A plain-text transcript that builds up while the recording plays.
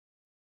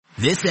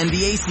This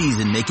NBA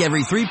season, make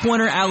every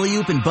three-pointer,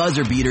 alley-oop, and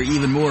buzzer beater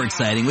even more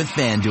exciting with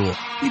FanDuel.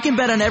 You can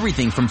bet on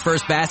everything from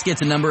first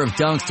baskets and number of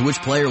dunks to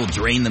which player will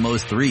drain the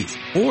most threes.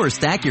 Or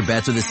stack your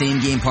bets with a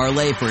same-game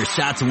parlay for a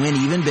shot to win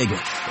even bigger.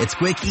 It's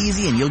quick,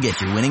 easy, and you'll get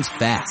your winnings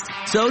fast.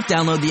 So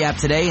download the app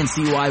today and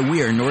see why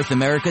we're North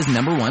America's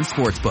 #1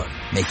 sportsbook.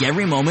 Make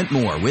every moment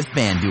more with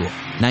FanDuel.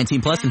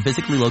 19 plus and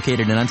physically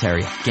located in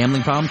Ontario.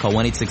 Gambling problem? Call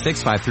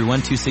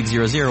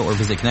 1-866-531-2600 or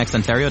visit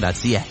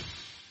connectsontario.ca.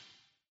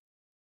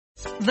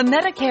 The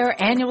Medicare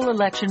annual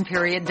election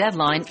period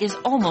deadline is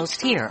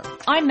almost here.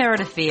 I'm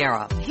Meredith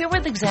Vieira, here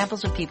with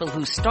examples of people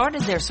who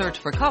started their search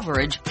for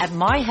coverage at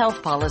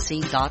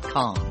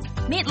myhealthpolicy.com.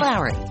 Meet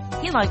Larry.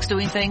 He likes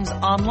doing things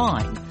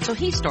online, so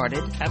he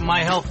started at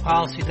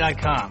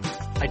myhealthpolicy.com.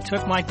 I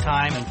took my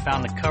time and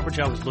found the coverage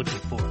I was looking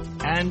for.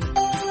 And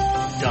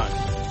done.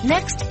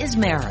 Next is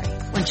Mary.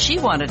 When she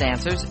wanted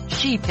answers,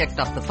 she picked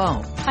up the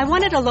phone. I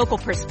wanted a local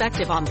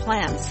perspective on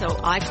plans, so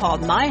I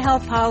called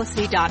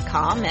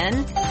myhealthpolicy.com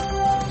and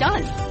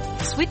done.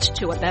 Switched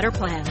to a better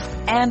plan.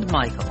 And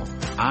Michael.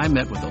 I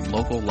met with a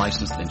local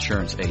licensed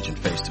insurance agent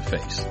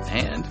face-to-face.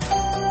 And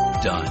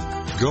done.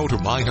 Go to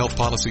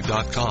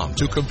myhealthpolicy.com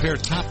to compare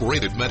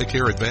top-rated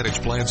Medicare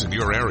Advantage plans in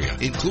your area,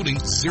 including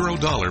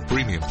 $0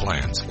 premium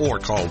plans. Or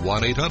call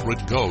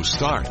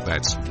 1-800-GO-START.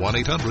 That's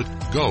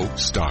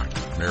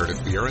 1-800-GO-START.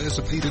 Meredith Vieira is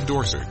a paid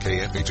endorser.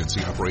 KF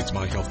Agency operates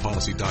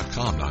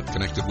myhealthpolicy.com, not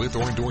connected with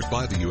or endorsed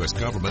by the U.S.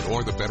 government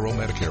or the federal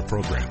Medicare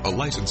program. A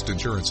licensed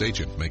insurance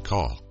agent may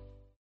call.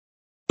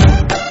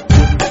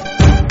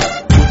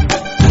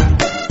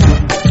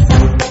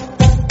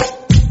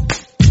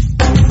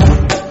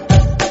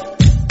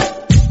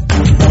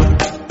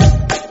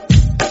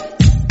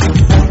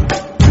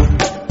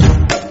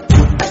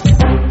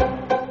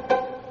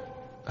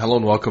 Hello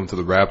and welcome to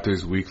the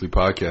Raptors Weekly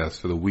Podcast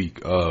for the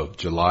week of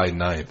July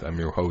 9th. I'm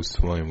your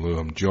host, William Liu.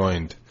 I'm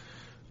joined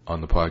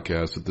on the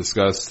podcast to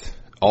discuss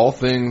all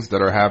things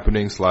that are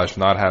happening /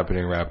 not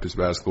happening in Raptors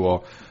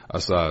basketball.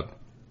 Assad.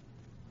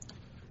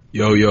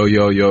 Yo,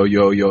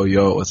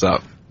 what's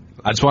up?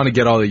 I just want to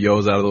get all the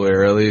yos out of the way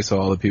early so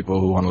all the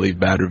people who want to leave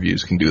bad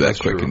reviews can do that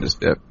quick and just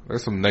dip.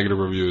 There's some negative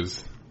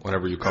reviews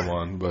whenever you come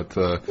on, but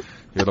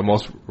you're the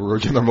most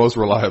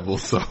reliable,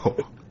 so...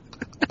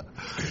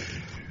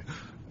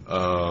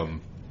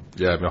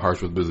 Yeah, I mean,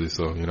 Harsh was busy,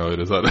 so, you know, it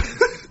is that.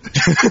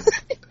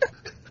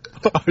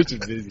 Harsh is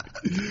busy.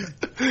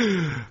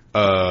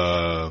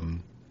 Are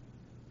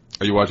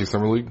you watching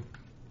Summer League?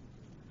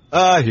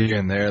 Here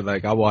and there.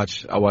 Like, I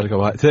watch a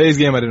couple. Today's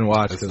game I didn't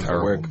watch because of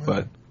work, man.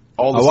 But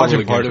I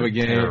watched part of a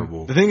game.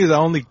 Terrible. The thing is,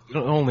 there's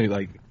only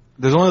like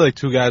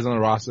two guys on the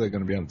roster that are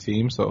going to be on the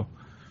team, so.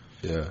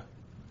 Yeah.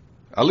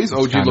 At least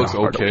OG looks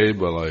okay,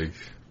 but like,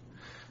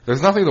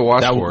 there's nothing to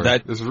watch for.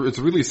 It's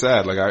really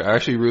sad. Like, I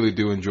actually really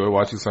do enjoy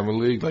watching Summer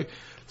League. Like,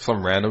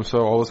 some random stuff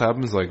always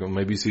happens. Like,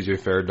 maybe CJ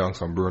Fair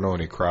dunks on Bruno and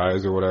he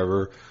cries or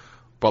whatever.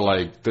 But,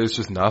 like, there's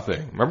just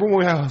nothing. Remember when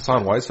we had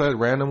Hassan Whiteside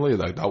randomly?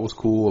 Like, that was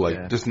cool.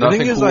 Like, just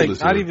nothing cool. The thing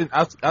is, like, not even,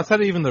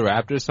 outside of even the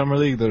Raptors Summer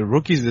League, the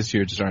rookies this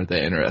year just aren't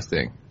that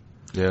interesting.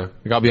 Yeah.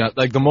 Like, I'll be honest,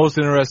 like, the most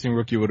interesting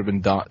rookie would have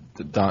been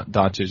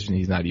Doncic, and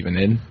he's not even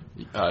in.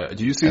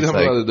 Do you see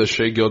the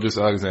Shai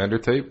Gilgeous-Alexander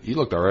tape? He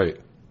looked alright.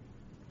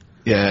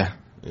 Yeah.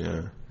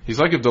 Yeah. He's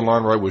like if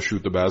DeLon Wright would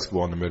shoot the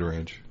basketball in the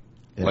mid-range.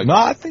 Yeah. Like, no,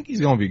 I think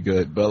he's going to be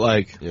good, but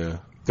like, yeah.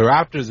 The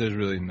Raptors, there's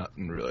really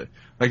nothing really.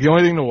 Like, the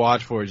only thing to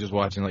watch for is just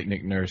watching like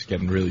Nick Nurse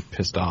getting really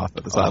pissed off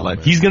at the sideline.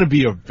 Man. He's going to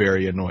be a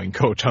very annoying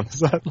coach on the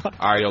sideline.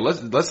 Alright,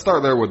 let's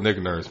start there with Nick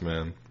Nurse,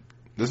 man.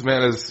 This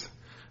man is,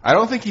 I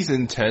don't think he's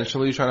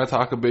intentionally trying to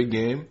talk a big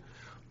game,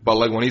 but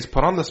like when he's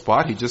put on the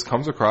spot, he just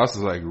comes across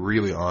as like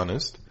really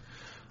honest.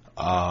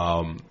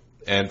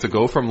 And to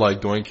go from like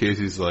Dwayne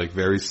Casey's like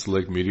very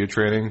slick media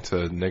training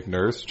to Nick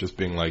Nurse just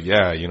being like,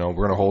 yeah, you know,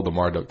 we're gonna hold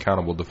DeMar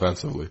accountable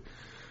defensively.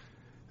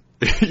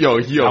 Yo,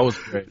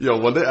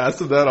 when they asked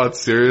him that on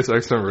Sirius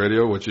XM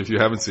Radio, which if you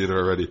haven't seen it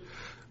already,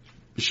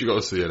 you should go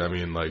see it. I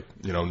mean, like,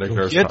 you know, Nick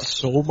Nurse. He had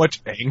so much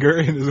anger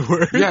in his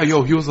words. Yeah,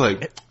 he was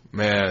like,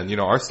 man, you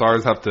know, our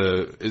stars have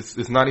to,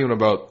 it's not even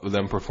about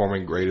them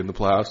performing great in the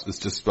playoffs. It's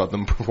just about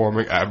them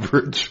performing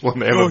average when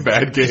they have a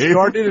bad game. He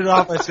started it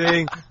off by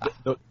saying,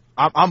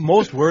 I'm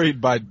most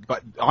worried by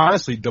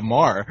honestly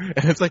DeMar,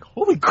 and it's like,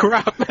 holy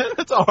crap, man,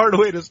 that's a hard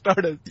way to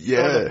start a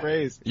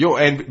phrase. Yo,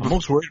 and I'm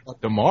most worried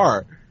about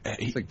DeMar.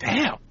 He's like,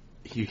 damn.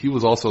 He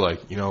was also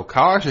like, you know,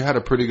 Kyle actually had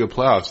a pretty good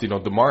playoffs. You know,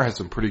 DeMar had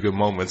some pretty good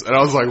moments, and I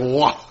was like,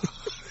 wow,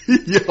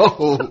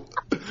 yo,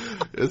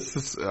 it's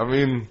just, I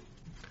mean,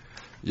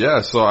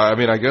 yeah. So I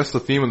mean, I guess the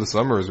theme of the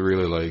summer is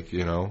really like,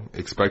 you know,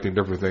 expecting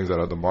different things out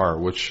of DeMar,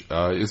 which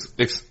is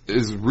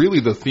really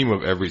the theme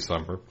of every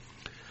summer.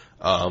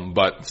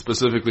 But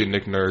specifically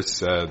Nick Nurse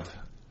said,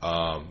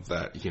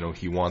 that, you know,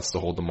 he wants to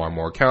hold DeMar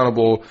more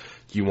accountable.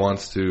 He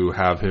wants to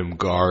have him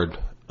guard,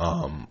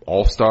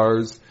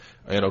 all-stars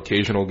in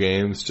occasional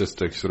games just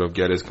to sort of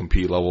get his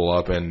compete level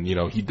up. And, you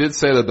know, he did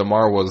say that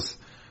DeMar was,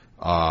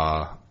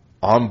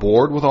 on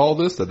board with all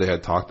this, that they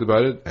had talked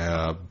about it.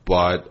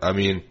 But I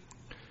mean,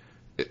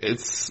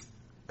 it's,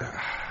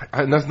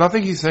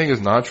 nothing he's saying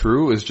is not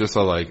true. It's just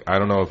I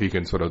don't know if he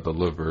can sort of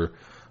deliver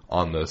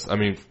on this. I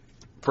mean,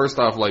 first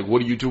off, like,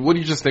 what do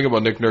you just think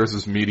about Nick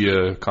Nurse's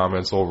media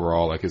comments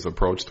overall, like his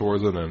approach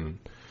towards it, and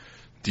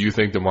do you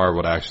think DeMar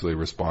would actually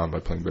respond by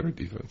playing better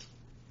defense?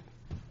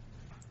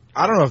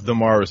 I don't know if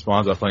DeMar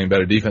responds by playing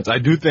better defense. I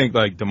do think,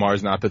 like,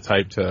 DeMar's not the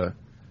type to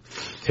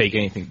take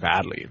anything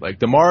badly. Like,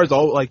 DeMar's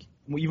all, like,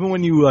 even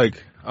when you,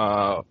 like,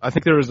 I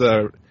think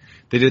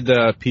they did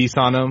the piece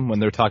on him when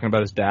they were talking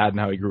about his dad and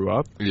how he grew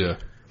up. Yeah.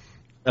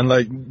 And,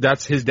 like,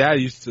 that's his dad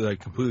used to, like,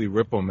 completely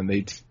rip him, and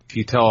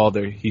he'd tell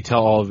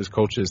all of his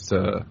coaches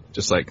to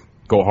just, like,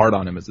 go hard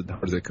on him as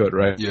hard as they could,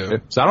 right? Yeah.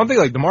 So I don't think,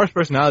 like, DeMar's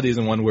personality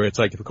isn't one where it's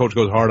like if a coach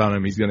goes hard on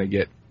him, he's gonna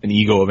get an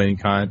ego of any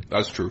kind.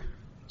 That's true.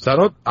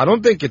 So I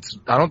don't think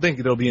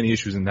there'll be any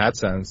issues in that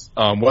sense.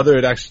 Whether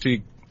it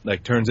actually,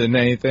 like, turns into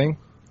anything,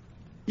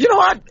 you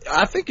know,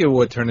 I think it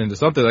would turn into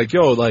something. Like,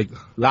 like,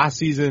 last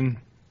season,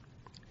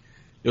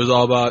 it was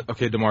all about,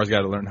 okay, DeMar's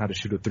got to learn how to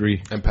shoot a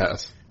three. And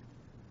pass.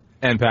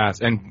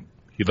 And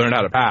he learned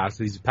how to pass.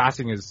 His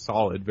passing is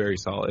solid, very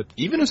solid.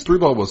 Even his three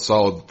ball was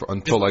solid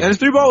until, like, and his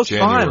three ball was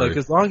January. fine. Like,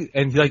 as long,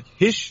 and, like,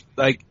 if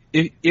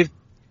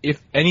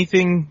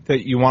anything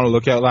that you want to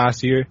look at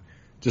last year,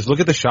 just look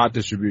at the shot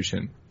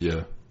distribution.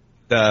 Yeah.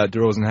 That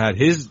DeRozan had.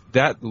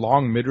 That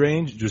long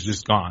mid-range was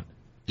just gone.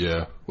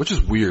 Yeah. Which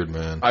is weird,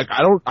 man. Like,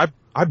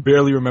 I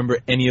barely remember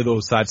any of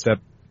those sidestep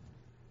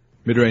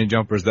mid-range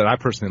jumpers that I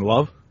personally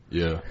love.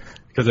 Yeah.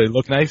 Because they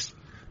look nice.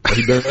 But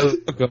he barely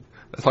look good.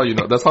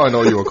 That's how I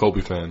know you're a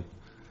Kobe fan.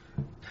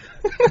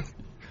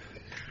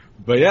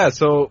 But yeah,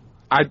 so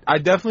I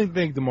definitely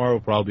think DeMar will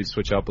probably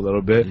switch up a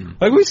little bit.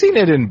 Like, we've seen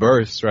it in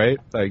bursts, right?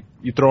 Like,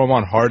 you throw him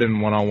on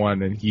Harden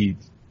one-on-one and he's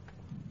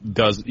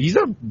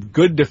a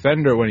good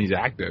defender when he's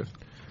active.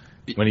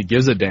 When he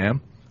gives a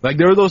damn. Like,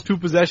 there were those two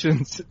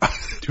possessions.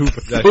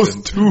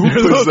 Those two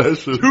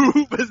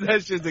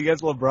possessions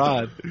against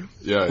LeBron.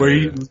 Yeah.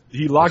 Where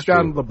he locked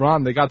down true.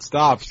 LeBron. They got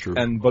stopped. True.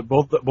 But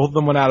both of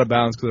them went out of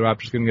bounds because the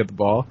Raptors couldn't get the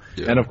ball.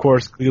 Yeah. And of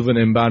course, Cleveland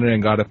inbounded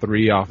and got a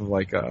three off of,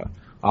 like, a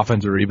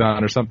offensive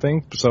rebound or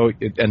something. So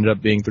it ended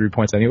up being 3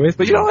 points anyways.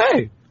 But,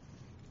 hey, it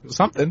was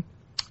something.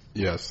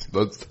 Yes.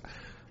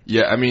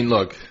 I mean,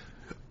 look,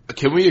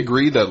 can we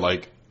agree that,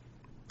 like,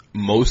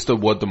 most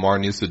of what DeMar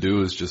needs to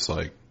do is just,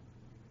 like,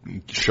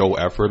 show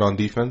effort on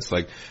defense?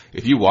 Like,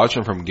 if you watch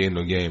him from game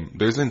to game,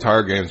 there's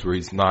entire games where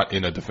he's not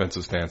in a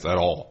defensive stance at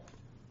all.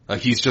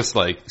 Like, he's just,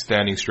 like,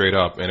 standing straight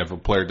up, and if a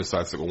player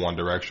decides to go one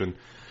direction,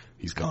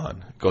 he's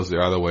gone. Goes the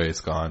other way,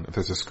 it's gone. If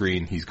there's a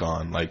screen, he's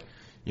gone. Like,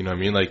 you know what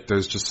I mean? Like,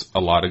 there's just a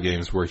lot of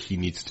games where he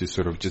needs to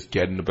sort of just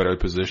get in a better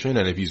position,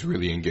 and if he's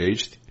really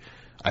engaged,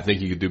 I think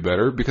he could do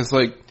better, because,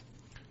 like,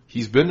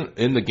 he's been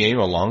in the game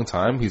a long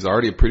time. He's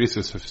already a pretty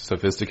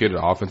sophisticated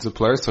offensive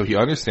player, so he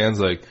understands,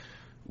 like,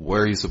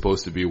 where he's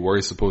supposed to be, where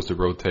he's supposed to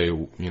rotate,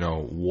 you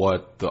know,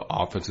 what the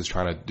offense is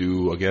trying to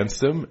do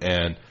against him,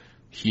 and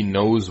he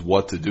knows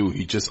what to do.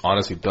 He just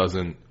honestly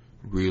doesn't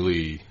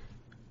really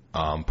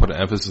put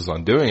an emphasis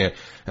on doing it.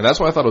 And that's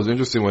why I thought it was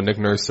interesting when Nick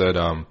Nurse said,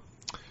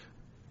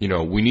 you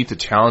know, we need to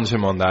challenge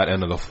him on that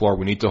end of the floor.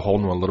 We need to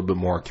hold him a little bit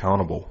more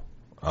accountable.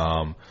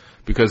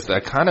 Because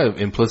that kind of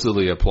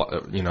implicitly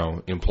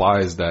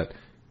implies that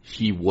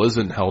he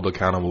wasn't held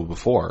accountable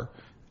before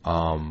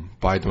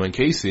by Dwayne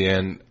Casey.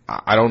 And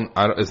I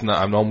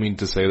don't mean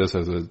to say this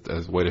as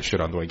a way to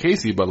shit on Dwayne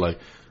Casey, but, like,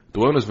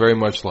 Dwayne was very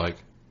much like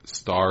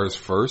stars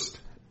first.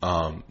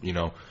 You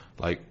know,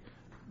 like,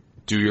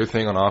 do your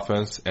thing on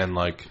offense, and,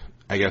 like,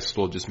 I guess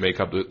we'll just make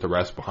up the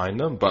rest behind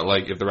them. But,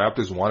 like, if the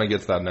Raptors want to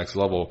get to that next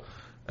level,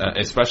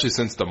 especially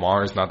since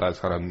DeMar is not that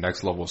kind of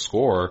next level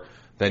scorer,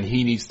 then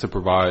he needs to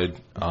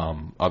provide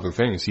other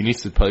things. He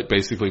needs to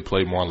basically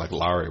play more like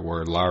Lowry,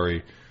 where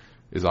Lowry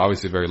is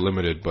obviously very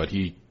limited, but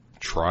he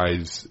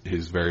tries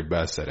his very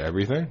best at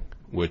everything,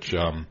 which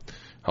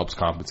helps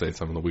compensate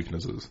some of the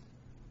weaknesses.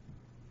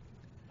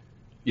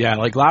 Yeah,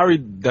 like, Lowry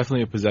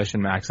definitely a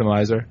possession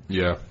maximizer.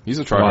 Yeah, he's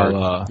a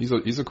tryhard.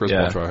 He's a Chris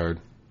Paul tryhard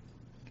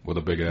with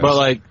a big ass. But,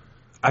 like,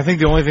 I think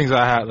the only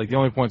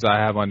points I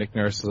have on Nick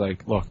Nurse is,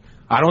 like, look,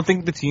 I don't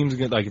think the team's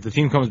gonna, like, if the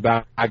team comes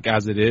back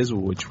as it is,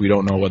 which we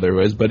don't know whether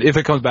it is, but if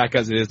it comes back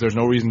as it is, there's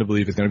no reason to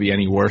believe it's going to be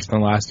any worse than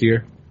last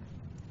year.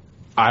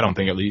 I don't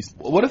think, at least.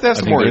 What if they have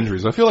some more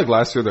injuries? I feel like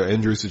last year their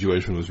injury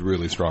situation was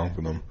really strong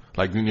for them.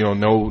 Like, you know,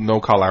 no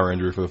Kyle Lowry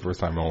injury for the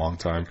first time in a long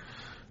time.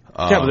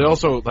 Yeah, but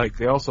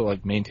they also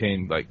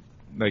maintained, like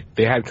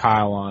they had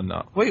Kyle on,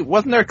 wait,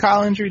 wasn't there a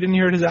Kyle injury? Didn't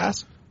he hurt his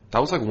ass? That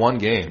was, like, one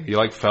game. He,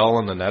 like, fell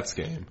in the Nets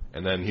game,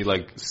 and then he,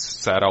 like,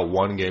 sat out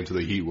one game to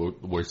the Heat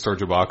where Serge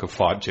Ibaka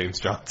fought James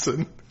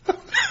Johnson.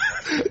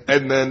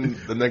 and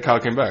then Kyle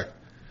came back.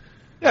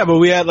 Yeah, but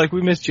we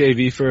missed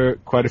JV for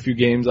quite a few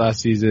games last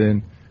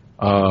season.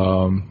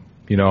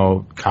 You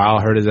know, Kyle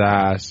hurt his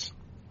ass.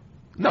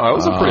 No, it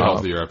was a pretty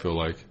healthy year, I feel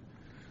like.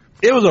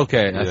 It was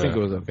okay. Yeah. I think it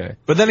was okay.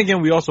 But then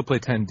again, we also play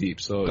 10 deep,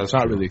 so That's it's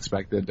not true. really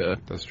expected to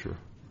That's true.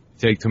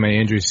 take too many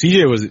injuries.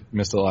 CJ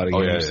missed a lot of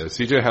games. Oh, yeah.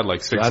 CJ had,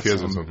 like, 6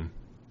 kids or something.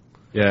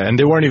 Yeah, and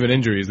they weren't even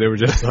injuries. They were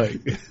just,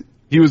 like,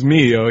 He was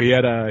me, yo. He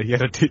had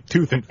a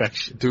tooth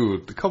infection.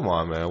 Dude, come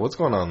on, man. What's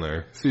going on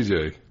there?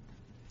 CJ,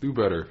 do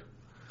better.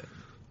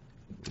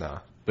 Nah.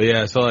 But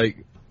yeah, so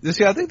like this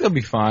year, I think they'll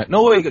be fine.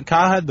 No, wait,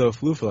 Kyle had the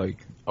flu for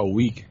like a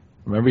week.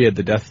 Remember he had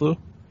the death flu?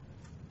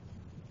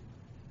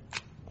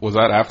 Was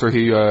that after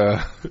he,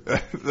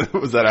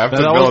 was that after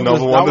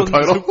Villanova won the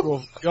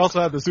title? He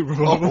also had the Super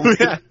Bowl. Oh,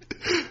 yeah.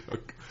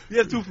 He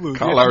had 2 flus.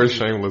 Kyle Lowry's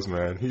shameless,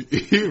 man.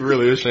 He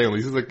really is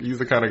shameless. He's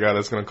the kind of guy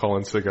that's gonna call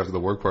in sick after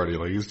the work party.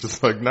 Like, he's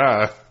just like,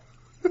 nah.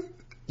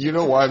 You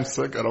know why I'm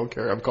sick? I don't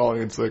care. I'm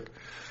calling in sick.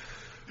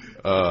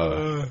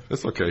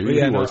 It's okay.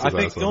 I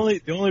think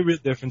the only real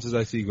differences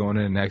I see going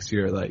into next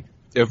year, like,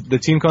 if the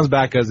team comes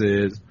back as it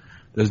is,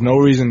 there's no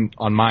reason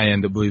on my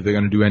end to believe they're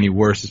going to do any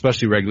worse,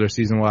 especially regular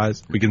season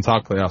wise. We can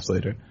talk playoffs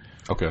later.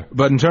 Okay.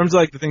 But in terms of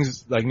like the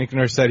things, like Nick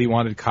Nurse said, he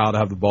wanted Kyle to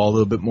have the ball a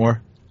little bit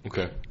more.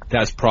 Okay.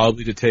 That's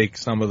probably to take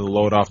some of the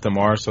load off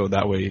DeMar, so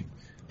that way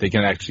they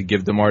can actually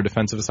give DeMar a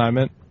defensive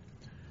assignment.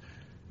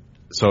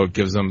 So it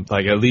gives them,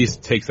 like, at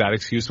least takes that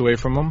excuse away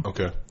from them.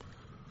 Okay.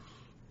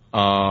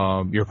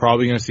 You're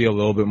probably going to see a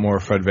little bit more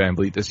Fred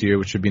VanVleet this year,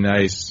 which should be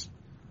nice.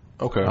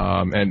 Okay.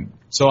 And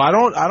so I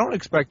don't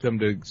expect them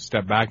to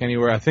step back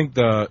anywhere. I think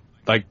their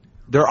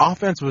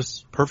offense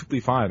was perfectly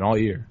fine all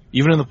year.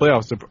 Even in the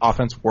playoffs, their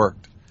offense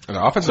worked. And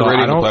the offensive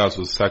rating in the playoffs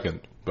was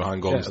second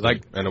behind Golden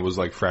State. And it was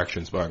like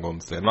fractions behind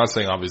Golden State. I'm not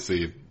saying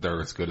obviously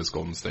they're as good as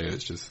Golden State.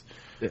 It's just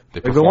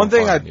the one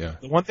thing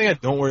I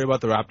don't worry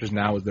about the Raptors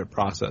now is their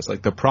process.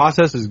 Like, the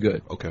process is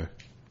good. Okay.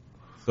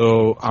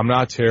 So I'm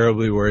not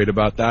terribly worried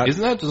about that.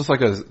 Isn't that just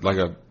like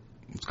a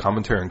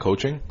commentary on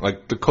coaching?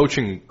 Like, the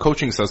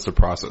coaching sets the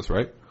process,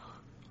 right?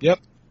 Yep.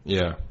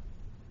 Yeah.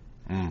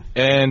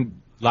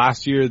 And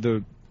last year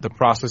the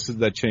processes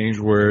that changed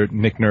were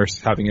Nick Nurse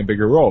having a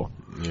bigger role.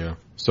 Yeah.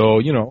 So,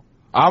 you know,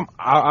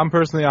 I'm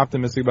personally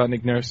optimistic about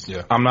Nick Nurse.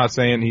 Yeah. I'm not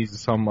saying he's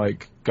some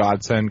like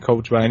godsend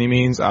coach by any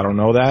means. I don't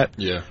know that.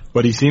 Yeah.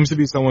 But he seems to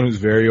be someone who's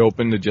very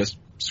open to just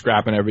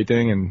scrapping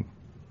everything and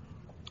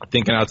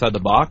thinking outside the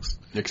box.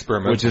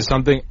 Experimental. Which is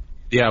something,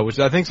 which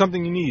I think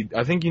something you need.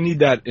 I think you need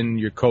that in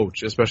your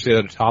coach, especially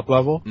at a top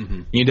level.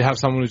 Mm-hmm. You need to have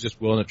someone who's just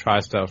willing to try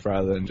stuff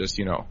rather than just,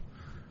 you know,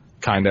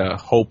 kind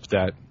of hope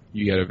that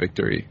you get a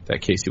victory.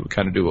 That Casey would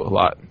kind of do a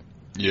lot.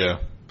 Yeah.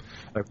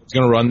 Like,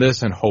 we're going to run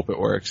this and hope it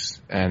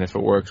works. And if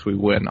it works, we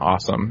win.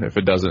 Awesome. If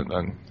it doesn't,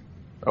 then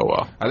oh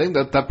well. I think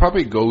that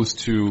probably goes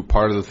to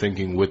part of the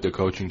thinking with the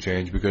coaching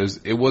change,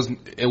 because it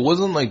wasn't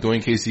like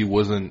Dwayne Casey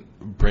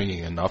wasn't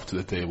bringing enough to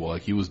the table.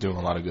 Like, he was doing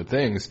a lot of good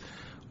things,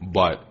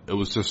 but it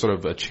was just sort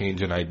of a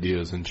change in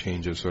ideas and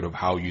change of sort of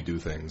how you do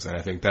things. And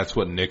I think that's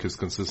what Nick has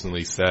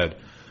consistently said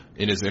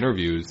in his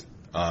interviews.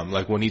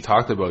 Like when he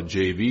talked about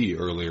JV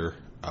earlier,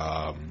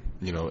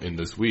 you know, in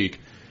this week,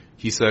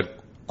 he said,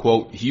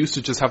 quote, he used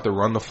to just have to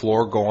run the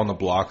floor, go on the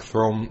block,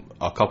 throw him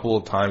a couple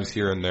of times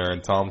here and there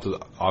and tell him to the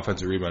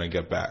offensive rebound and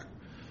get back.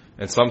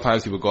 And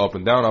sometimes he would go up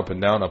and down, up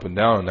and down, up and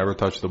down and never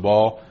touch the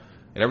ball.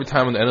 And every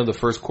time at the end of the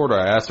first quarter,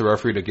 I asked the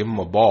referee to give him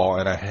a ball,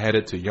 and I had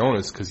it to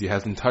Jonas because he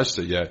hasn't touched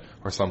it yet,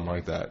 or something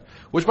like that.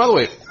 Which, by the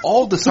way,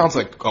 all this sounds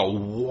like a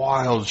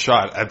wild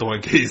shot at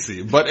Dwayne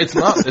Casey, but it's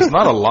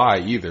not a lie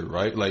either,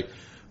 right? Like,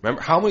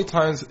 remember how many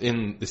times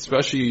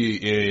especially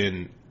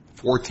in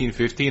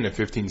 14-15 and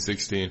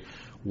 15-16,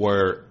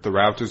 where the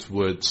Raptors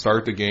would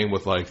start the game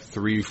with like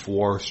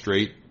 3-4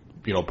 straight,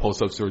 you know,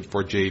 post-ups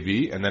for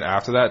JV, and then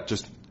after that,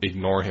 just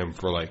ignore him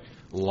for like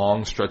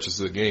long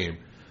stretches of the game.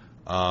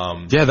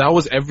 That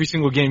was every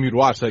single game you'd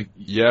watch. Like,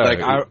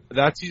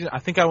 that season, I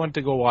think I went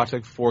to go watch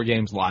like 4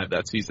 games live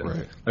that season.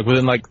 Right. Like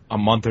within like a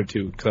month or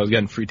two, because I was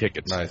getting free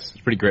tickets. Nice.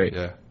 It's pretty great.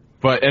 Yeah.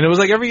 And it was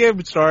like every game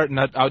would start, and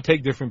I would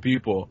take different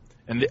people.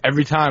 And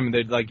every time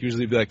they'd like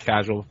usually be like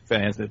casual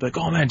fans. They'd be like,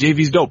 "Oh man,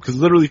 JV's dope," because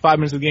literally 5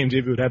 minutes of the game,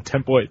 JV would have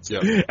 10 points,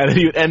 and then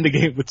he would end the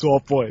game with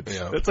 12 points.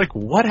 Yeah. It's like,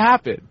 what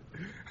happened?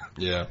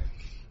 Yeah,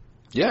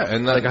 yeah,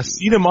 and like I've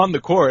seen him on the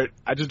court,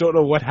 I just don't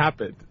know what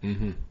happened.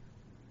 Mm-hmm.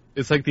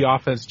 It's like the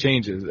offense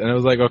changes, and it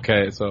was like,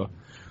 okay, so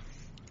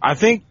I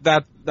think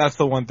that's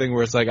the one thing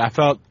where it's like I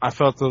felt I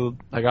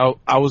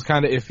was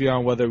kind of iffy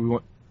on whether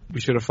we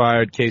should have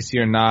fired Casey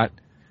or not.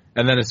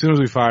 And then as soon as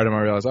we fired him,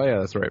 I realized, oh yeah,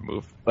 that's the right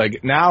move.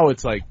 Like, now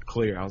it's like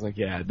clear. I was like,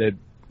 yeah,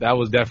 that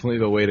was definitely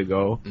the way to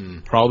go.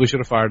 Probably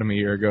should have fired him a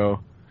year ago.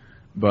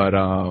 But,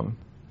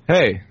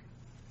 hey,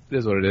 it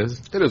is what it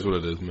is. It is what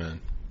it is,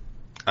 man.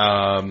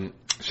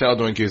 Shout out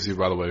Dwayne Casey,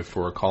 by the way,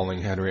 for calling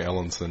Henry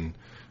Ellenson,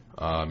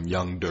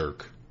 young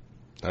Dirk.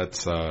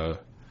 That's,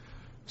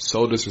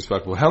 so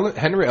disrespectful.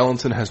 Henry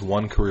Ellenson has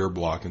 1 career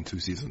block in 2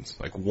 seasons.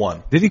 Like,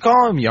 1. Did he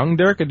call him young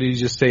Dirk, or did he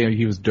just say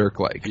he was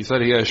Dirk-like? He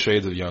said he has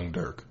shades of young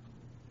Dirk.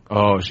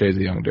 Oh, shades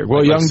of young Dirk.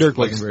 Well, young Dirk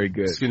wasn't very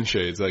good. Skin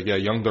shades. Like, yeah,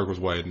 young Dirk was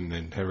white, and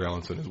Henry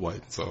Ellenson is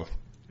white, so.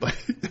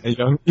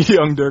 And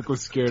young Dirk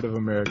was scared of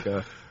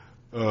America.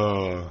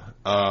 Yeah,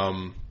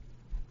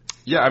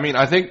 I mean,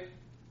 I think,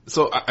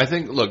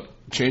 look,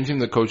 changing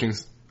the coaching,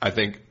 I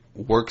think,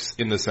 works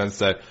in the sense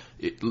that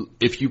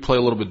if you play a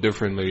little bit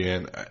differently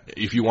and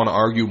if you want to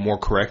argue more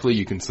correctly,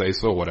 you can say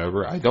so,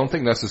 whatever. I don't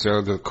think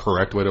necessarily the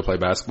correct way to play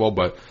basketball,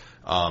 but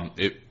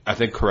I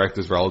think correct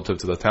is relative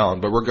to the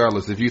talent. But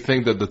regardless, if you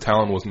think that the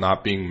talent was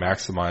not being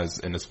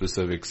maximized in a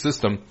specific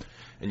system,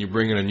 and you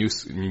bring in a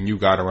new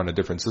guy to run a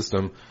different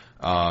system,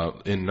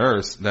 in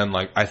Nurse, then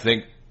like, I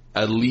think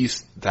at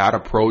least that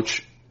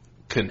approach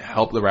can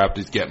help the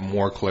Raptors get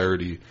more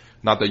clarity.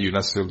 Not that you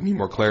necessarily need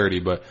more clarity,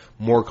 but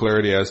more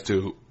clarity as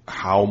to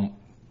how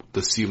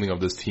the ceiling of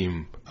this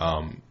team,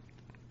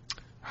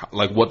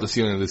 like what the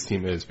ceiling of this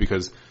team is.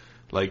 Because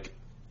like,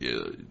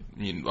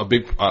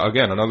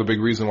 another big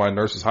reason why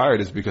Nurse was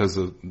hired is because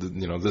of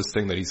this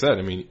thing that he said.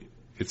 I mean,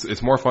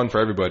 it's more fun for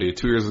everybody.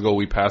 2 years ago,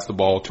 we passed the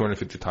ball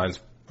 250 times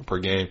per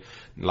game.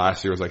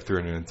 Last year was like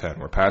 310.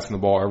 We're passing the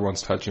ball,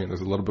 everyone's touching it.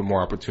 There's a little bit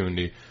more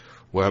opportunity.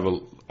 We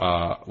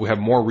have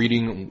more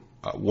reading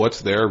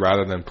what's there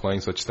rather than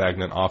playing such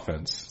stagnant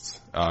offense.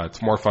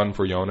 It's more fun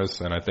for Jonas,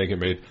 and I think it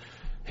made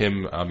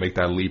him make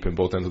that leap in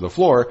both ends of the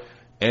floor.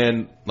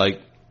 And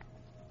like,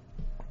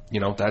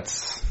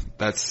 that's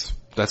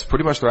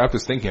pretty much the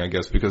Raptors thinking, I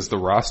guess, because the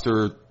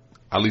roster,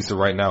 at least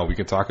right now, we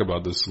can talk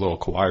about this little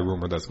Kawhi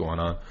rumor that's going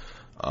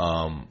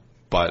on.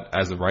 But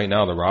as of right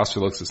now, the roster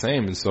looks the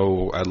same, and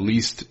so at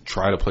least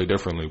try to play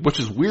differently, which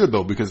is weird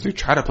though, because they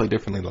tried to play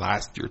differently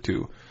last year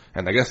too.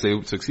 And I guess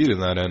they succeeded in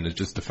that end. It's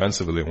just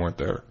defensively they weren't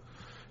there.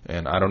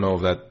 And I don't know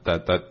if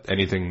that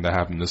anything that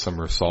happened this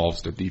summer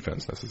solves their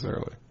defense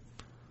necessarily.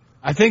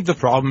 I think the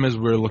problem is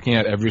we're looking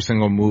at every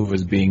single move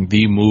as being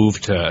the move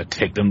to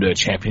take them to a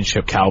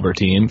championship caliber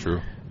team.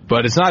 True.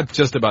 But it's not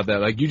just about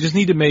that. Like, you just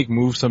need to make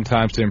moves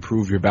sometimes to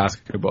improve your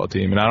basketball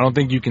team. And I don't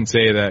think you can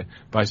say that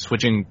by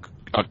switching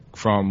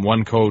from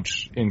one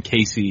coach in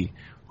Casey,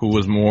 who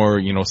was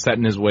more, set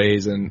in his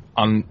ways and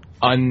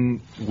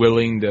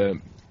unwilling to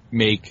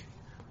make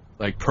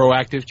like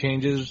proactive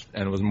changes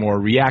and was more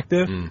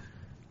reactive.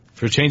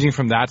 For changing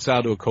from that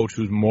style to a coach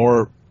who's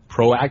more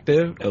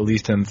proactive, at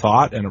least in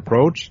thought and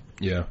approach.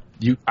 Yeah.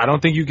 I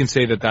don't think you can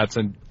say that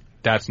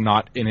that's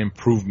not an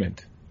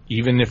improvement,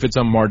 even if it's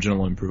a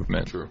marginal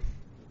improvement. True.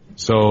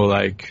 So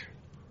like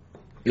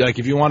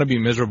if you want to be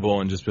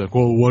miserable and just be like,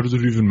 well, what does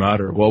it even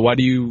matter? Well, why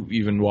do you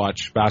even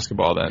watch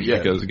basketball then? Yeah.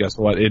 Because guess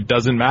what? It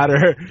doesn't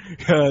matter,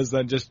 because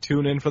then just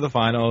tune in for the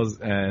finals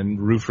and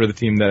root for the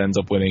team that ends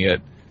up winning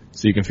it,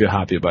 so you can feel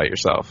happy about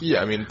yourself.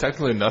 Yeah, I mean,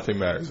 technically nothing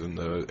matters in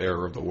the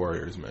era of the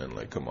Warriors, man.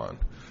 Like, come on.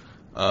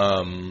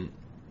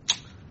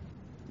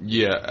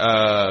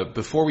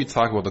 Before we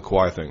talk about the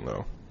Kawhi thing,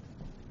 though,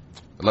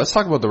 let's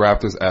talk about the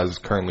Raptors as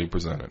currently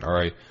presented, all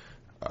right?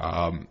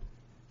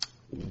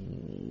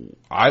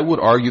 I would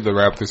argue the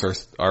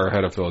Raptors are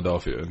ahead of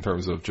Philadelphia in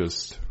terms of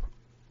just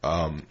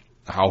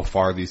how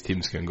far these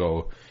teams can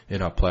go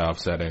in a playoff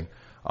setting.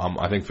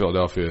 I think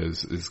Philadelphia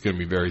is going to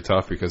be very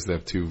tough because they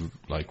have two,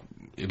 like,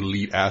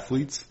 elite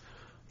athletes.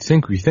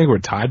 You think we're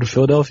tied with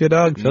Philadelphia,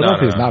 dog?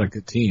 Philadelphia is not a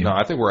good team. No,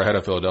 I think we're ahead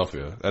of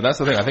Philadelphia. And that's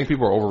the thing. I think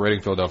people are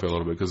overrating Philadelphia a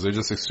little bit because they're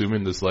just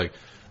assuming this, like,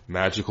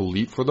 magical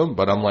leap for them.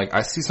 But I'm like,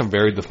 I see some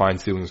very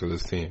defined ceilings for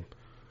this team.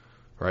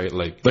 Right?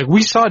 Like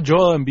we saw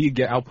Joel Embiid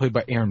get outplayed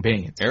by Aaron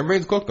Baines. Aaron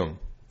Baines cooked him.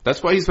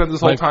 That's why he spent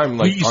this whole time,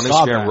 like, on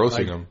Instagram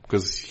roasting him.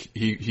 Because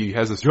he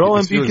has this... Joel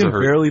Embiid can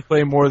barely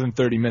play more than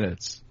 30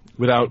 minutes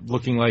without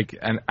looking like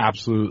an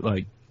absolute,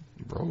 like...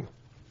 Bro.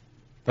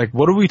 Like,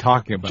 what are we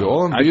talking about?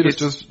 Joel Embiid is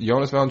just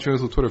Jonas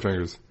Valanciunas with Twitter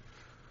fingers.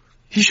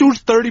 He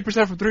shoots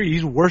 30% from three.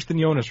 He's worse than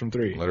Jonas from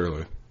three.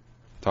 Literally.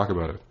 Talk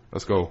about it.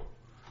 Let's go.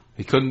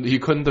 He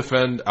couldn't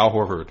defend Al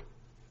Horford.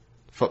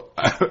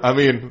 I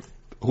mean,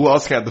 who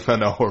else can't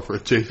defend Al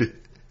Horford, JV?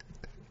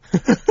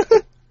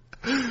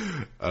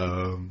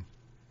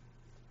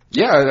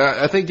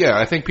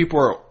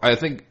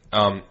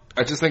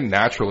 I just think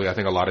naturally, I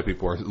think a lot of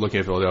people are looking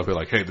at Philadelphia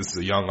like, hey, this is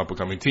a young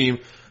up-and-coming team.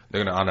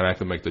 They're going to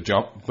automatically make the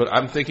jump. But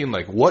I'm thinking,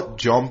 like, what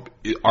jump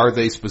are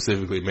they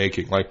specifically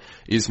making? Like,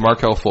 is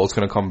Markelle Fultz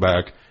going to come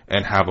back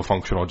and have a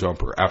functional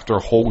jumper after a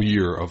whole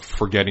year of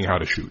forgetting how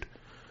to shoot?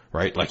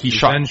 Right? Like, he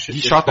shot the whole year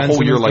like that.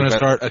 He's going to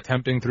start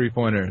attempting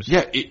three-pointers.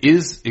 Yeah, it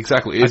is,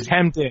 exactly.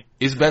 Attempting.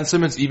 Is Ben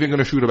Simmons even going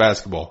to shoot a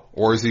basketball?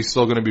 Or is he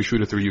still going to be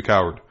shoot a three, you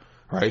coward?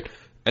 Right?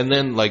 And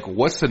then, like,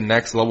 what's the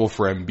next level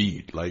for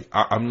Embiid? Like,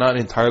 I'm not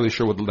entirely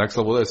sure what the next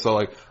level is. So,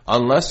 like,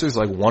 unless there's,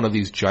 like, one of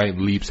these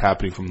giant leaps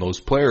happening from those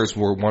players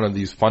where one of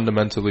these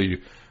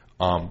fundamentally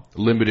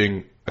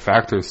limiting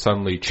factors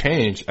suddenly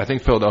change, I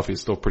think Philadelphia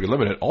is still pretty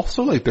limited.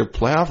 Also, like, their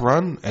playoff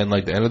run and,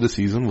 like, the end of the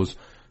season was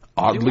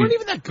oddly... They weren't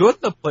even that good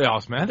in the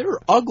playoffs, man. They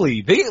were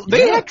ugly.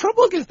 They had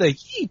trouble against the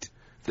Heat.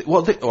 I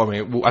think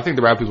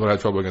the Raptors would have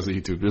trouble against the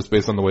Heat too, just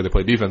based on the way they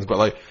play defense. But,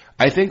 like,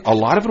 I think a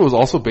lot of it was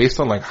also based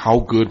on, like, how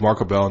good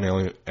Marco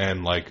Bellinelli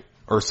and, like,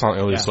 Ersan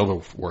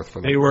Ilyasova were for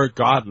them. They were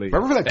godly.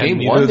 Remember for that game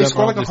one, they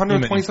scored like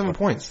 127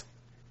 points.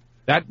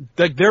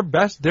 Their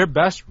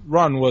best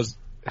run was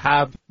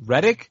have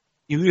Redick,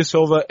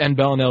 Ilyasova, and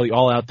Bellinelli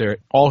all out there,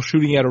 all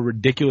shooting at a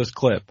ridiculous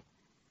clip.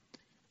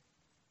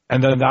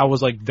 And then that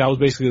was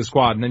basically the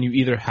squad. And then you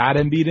either had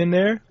Embiid in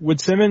there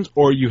with Simmons,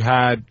 or you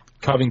had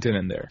Covington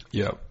in there.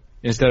 Yeah.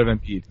 Instead of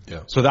Embiid.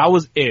 Yeah. So that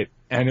was it.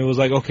 And it was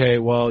like, okay,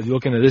 well, you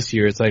look into this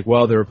year, it's like,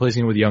 well, they're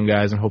replacing it with young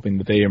guys and hoping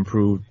that they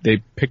improve.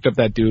 They picked up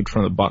that dude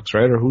from the Bucks,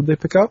 right? Or who did they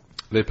pick up?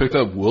 They picked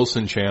up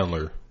Wilson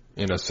Chandler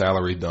in a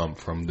salary dump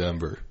from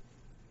Denver.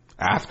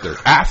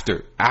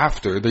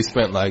 After they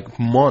spent like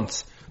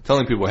months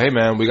telling people, hey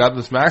man, we got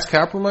this max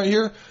cap room right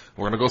here.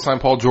 We're going to go sign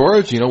Paul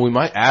George. You know, we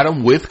might add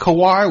him with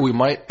Kawhi. We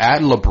might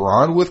add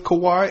LeBron with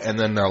Kawhi. And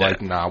then they're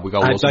like, nah, we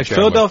got Wilson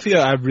Chandler.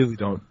 Philadelphia, I really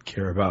don't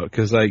care about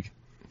because, like,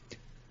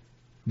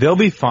 they'll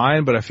be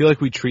fine, but I feel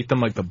like we treat them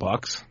like the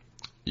Bucks.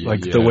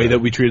 Like the way that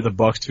we treated the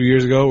Bucks 2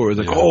 years ago, where it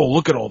was like, oh,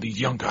 look at all these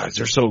young guys.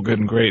 They're so good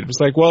and great. It's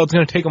like, well, it's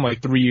going to take them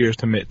like 3 years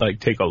to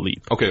take a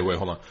leap. Okay, wait,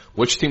 hold on.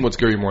 Which team would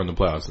scare you more in the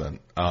playoffs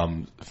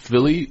then?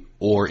 Philly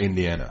or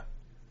Indiana?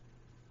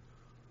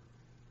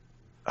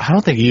 I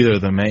don't think either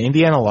of them, man.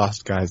 Indiana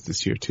lost guys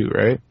this year too,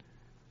 right?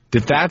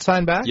 Did Thad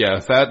sign back? Yeah,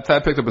 Thad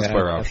picked up his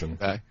player option.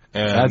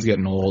 Thad's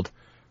getting old.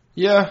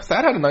 Yeah,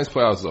 Thad had a nice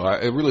playoffs though.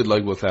 I really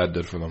liked what Thad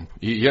did for them.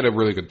 He had a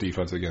really good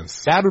defense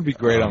against. Thad would be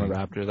great on the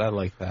Raptors. I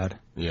like Thad.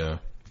 Yeah.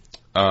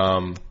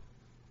 And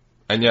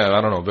yeah,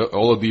 I don't know.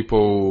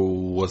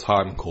 Oladipo was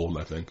hot and cold,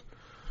 I think.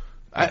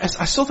 I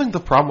still think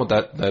the problem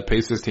with that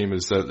Pacers team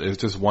is that it's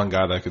just one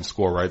guy that can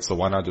score, right? So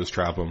why not just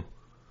trap him?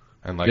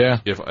 And like,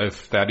 if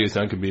Thaddeus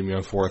Young can beat me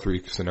on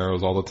 4-3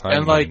 scenarios all the time,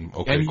 and like, then,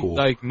 okay, cool.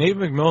 Like Nate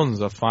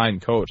McMillan's a fine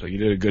coach. Like he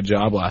did a good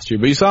job last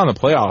year, but you saw in the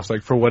playoffs,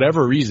 like for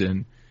whatever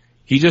reason,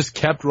 he just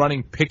kept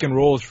running pick and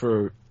rolls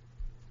for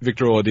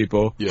Victor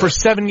Oladipo for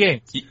 7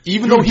 games.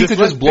 Even though he could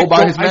just blow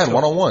by his man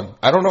one-on-one.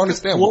 I don't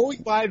understand.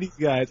 Blowing by these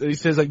guys. And he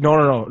says like, no.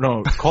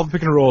 Call the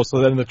pick and roll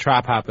so then the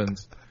trap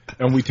happens.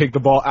 And we take the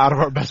ball out of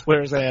our best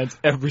player's hands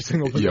every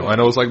single play. Yeah, I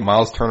know it's like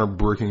Miles Turner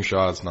bricking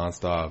shots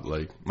nonstop.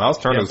 Like, Miles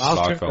Turner's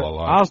stock fell a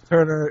lot. Miles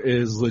Turner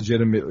is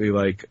legitimately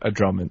like a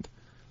Drummond.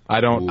 I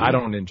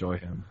don't enjoy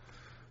him.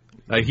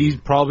 Like, he's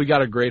probably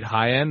got a great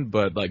high end,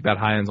 but like that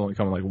high end's only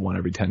coming like 1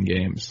 every 10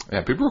 games.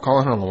 Yeah, people are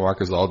calling him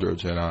LaMarcus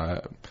Aldridge, and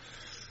I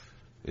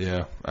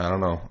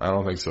don't know. I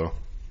don't think so.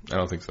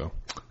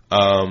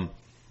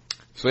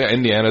 So yeah,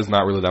 Indiana's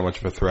not really that much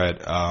of a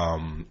threat.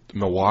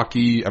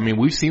 Milwaukee, I mean,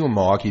 we've seen what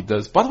Milwaukee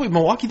does. By the way,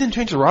 Milwaukee didn't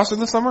change the roster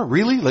this summer?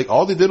 Really? Like,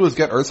 all they did was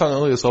get Ersan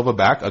Ilyasova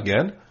back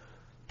again?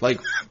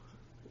 Like,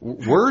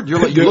 word? You're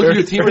like, you look at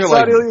your team and you're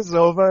like... Ersan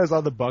Ilyasova is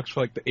on the Bucks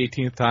for like the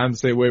 18th time, the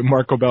same way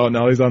Marco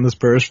Bellinelli's on the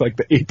Spurs for like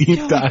the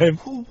 18th time.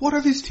 What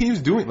are these teams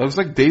doing? It was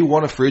like day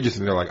one of free agency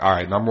and they're like,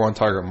 alright, number 1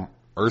 target,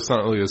 Ersan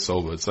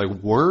Ilyasova. It's like,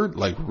 word?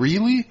 Like,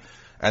 really?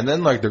 And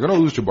then like, they're gonna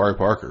lose Jabari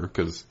Parker,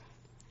 cause...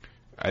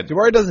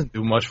 Jabari doesn't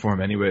do much for him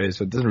anyway,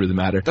 so it doesn't really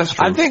matter. That's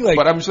true. I think, like,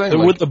 but I'm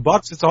saying, with the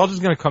Bucks, it's all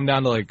just going to come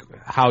down to like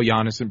how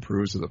Giannis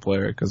improves as a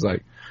player. Because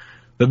like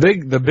the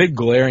big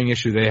glaring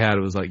issue they had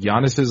was like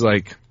Giannis's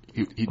like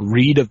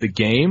read of the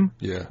game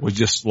was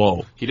just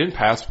slow. He didn't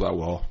pass that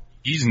well.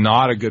 He's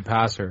not a good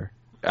passer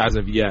as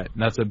of yet,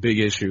 and that's a big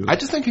issue. I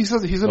just think he's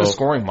in a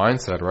scoring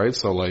mindset, right?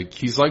 So like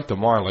he's like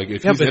DeMar. Like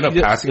if he's in a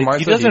passing mindset,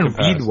 he doesn't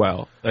read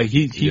well. Like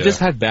he just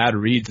had bad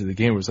reads of the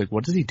game. Where it's like,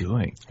 what is he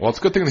doing? Well, it's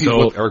a good thing that he's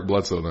with Eric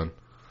Bledsoe then.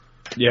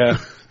 Yeah.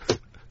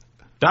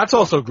 That's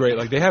also great.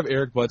 Like, they have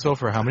Eric Bledsoe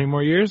for how many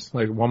more years?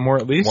 Like, 1 more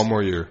at least? 1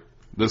 more year.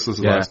 This is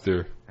last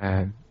year.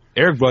 And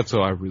Eric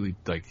Bledsoe, I really,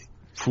 like,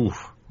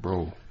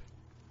 Bro.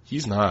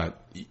 He's not.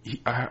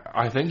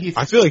 I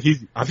feel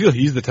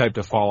he's the type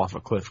to fall off a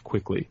cliff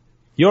quickly.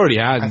 He already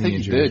had. I think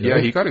he did.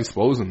 Yeah, he got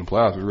exposed in the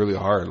playoffs really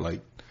hard.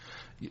 Like,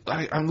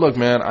 look,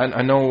 man,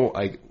 I know,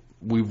 like,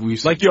 we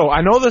like,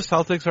 I know the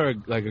Celtics are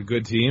like a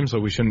good team, so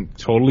we shouldn't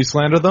totally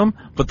slander them.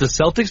 But the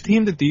Celtics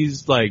team that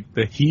these like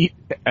the Heat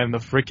and the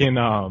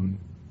freaking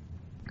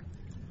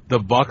the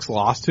Bucks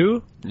lost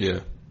to,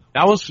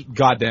 that was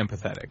goddamn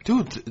pathetic,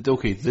 dude.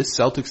 Okay, this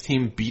Celtics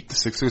team beat the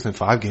Sixers in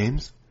 5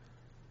 games.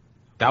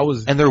 That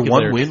was, and their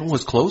one win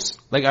was close.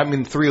 Like, I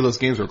mean, 3 of those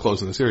games were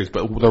close in the series,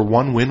 but their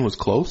one win was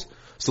close.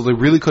 So they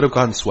really could have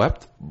gotten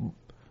swept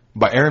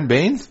by Aaron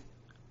Baines.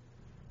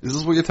 Is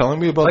this what you're telling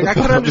me about? Like,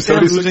 I could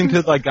understand losing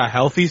to like a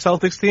healthy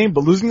Celtics team,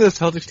 but losing to the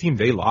Celtics team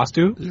they lost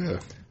to,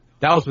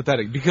 that was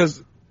pathetic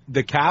because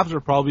the Cavs are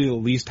probably the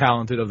least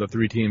talented of the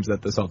 3 teams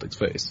that the Celtics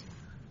face.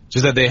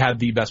 Just that they had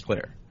the best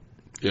player.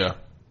 Yeah.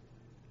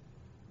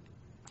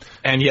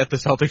 And yet the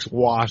Celtics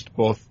washed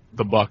both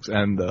the Bucks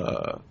and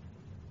the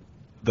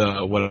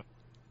what?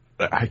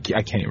 I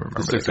can't even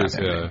remember. The Sixers,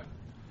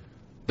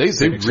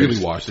 They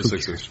really washed the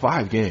Sixers.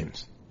 5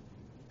 games.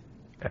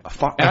 And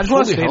I just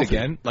want to say it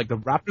again, like the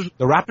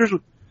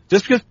Raptors,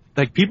 just because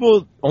like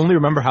people only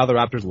remember how the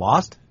Raptors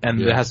lost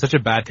and it has such a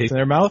bad taste in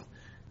their mouth.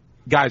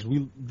 Guys,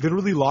 we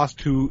literally lost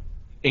to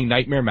a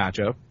nightmare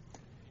matchup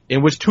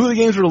in which 2 of the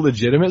games were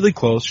legitimately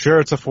close.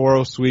 Sure, it's a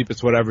 4-0 sweep,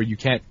 it's whatever, you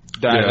can't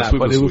die that,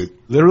 but it was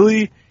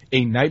literally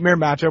a nightmare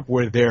matchup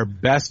where their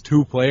best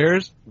 2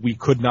 players we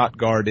could not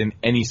guard in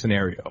any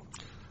scenario.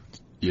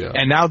 Yeah.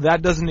 And now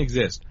that doesn't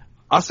exist.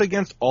 Us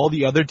against all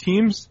the other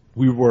teams,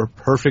 we were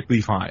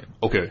perfectly fine.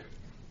 Okay.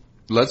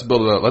 Let's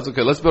build it up. Let's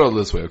build it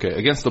this way. Okay,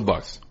 against the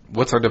Bucks,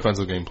 what's our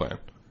defensive game plan?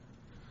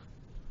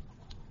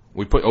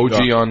 We put OG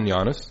on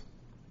Giannis.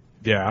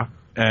 Yeah,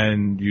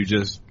 and you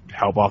just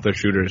help off their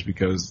shooters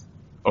because,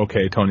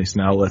 Tony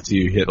Snell lets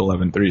you hit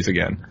 11 threes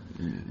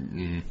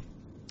again.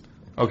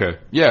 Okay,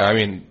 yeah, I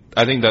mean,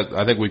 I think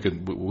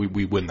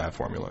we win that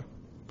formula.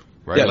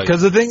 right? Yeah,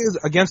 because the thing is,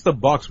 against the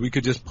Bucks, we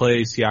could just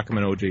play Siakam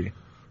and OG.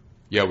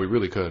 Yeah, we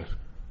really could.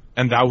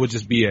 And that would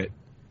just be it.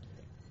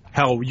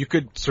 Hell, you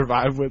could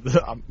survive with.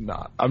 I'm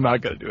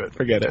not gonna do it.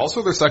 Forget it.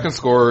 Also, their second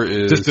scorer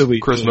is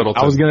Chris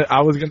Middleton.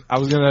 I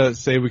was gonna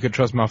say we could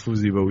trust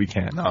Mafuzi, but we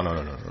can't. No.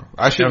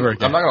 Actually,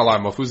 I'm not gonna lie.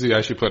 Mafuzi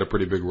actually played a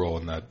pretty big role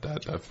in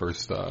that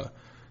first that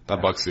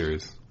Bucks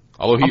series.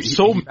 Although I'm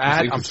so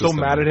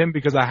mad at him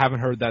because I haven't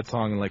heard that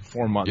song in like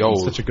 4 months. Yo,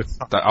 it's such a good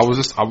song. I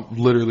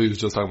literally was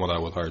just talking about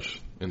that with Harsh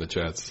in the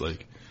chats.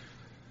 Like,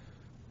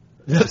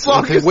 that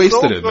song they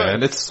wasted it,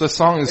 man. The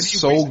song is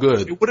so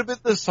good. It would have been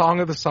the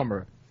song of the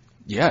summer.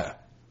 Yeah,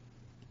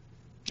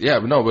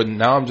 but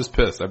now I'm just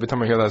pissed. Every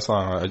time I hear that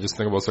song, I just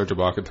think about Serge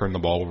Ibaka turning the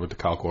ball over to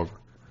Kyle Korver.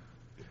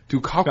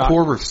 Dude, Kyle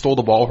Korver stole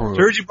the ball from him.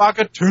 Serge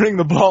Ibaka turning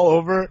the ball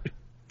over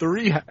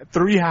three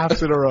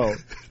halves in a row.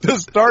 To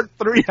start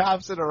 3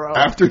 halves in a row.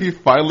 After he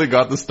finally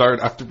got the start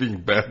after being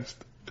benched.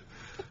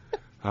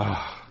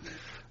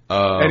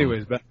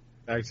 Anyways, back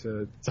to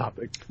the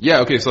topic. Yeah,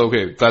 okay,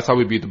 that's how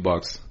we beat the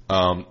Bucks.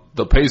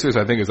 The Pacers,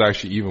 I think, is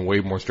actually even way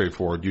more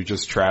straightforward. You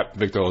just trap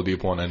Victor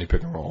Oladipo on any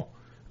pick and roll,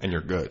 and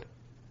you're good.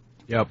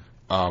 Yep.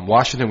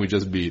 Washington we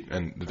just beat,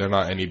 and they're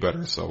not any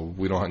better, so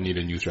we don't need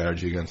a new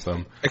strategy against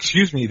them.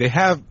 Excuse me, they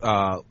have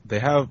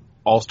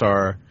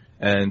All-Star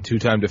and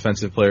 2-time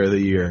Defensive Player of the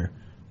Year,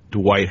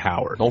 Dwight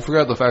Howard. Don't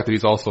forget the fact that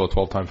he's also a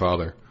 12-time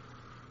father.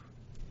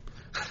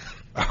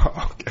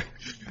 Okay.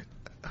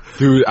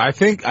 Dude, I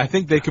think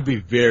they could be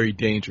very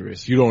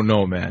dangerous. You don't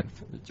know, man.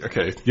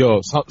 Okay.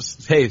 Yo,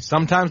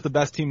 sometimes the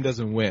best team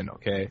doesn't win,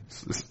 okay?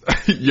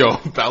 Yo,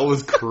 that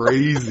was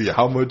crazy.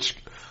 How much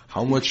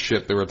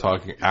shit they were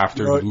talking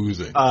after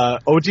losing.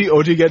 OG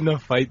getting a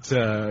fight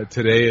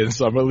today in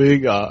Summer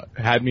League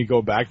had me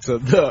go back to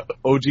the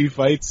OG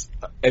fights.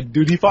 And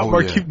dude, he fought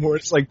Markieff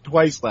Morris like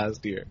twice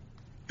last year.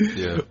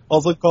 Yeah.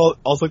 Also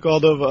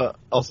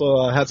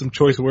had some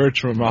choice words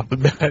from him off the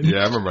bench. Yeah,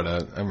 I remember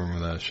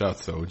that.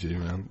 Shouts to OG,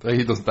 man.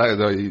 He does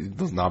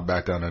not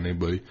back down on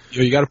anybody.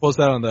 Yo, you gotta post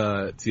that on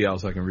the TL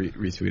so I can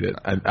retweet it.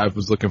 I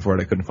was looking for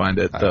it, I couldn't find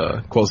it.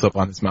 The close up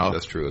on his mouth.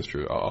 That's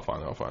true. I'll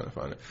find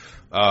it.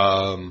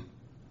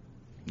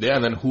 Yeah,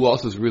 and then who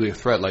else is really a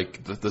threat?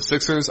 Like the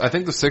Sixers. I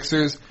think the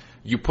Sixers,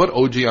 you put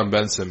OG on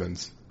Ben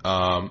Simmons.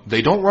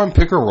 They don't run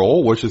pick and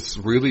roll, which is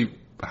really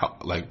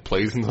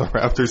plays into the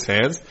Raptors'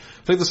 hands.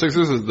 I think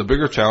the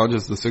bigger challenge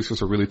is the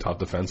Sixers are really tough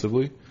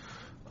defensively.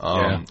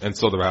 And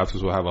so the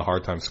Raptors will have a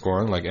hard time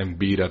scoring. Like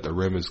Embiid at the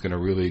rim is going to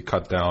really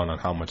cut down on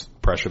how much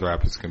pressure the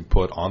Raptors can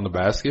put on the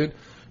basket.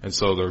 And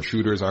so their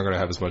shooters aren't going to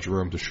have as much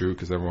room to shoot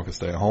because everyone can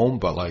stay at home.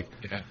 But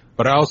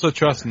but I also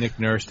trust Nick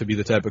Nurse to be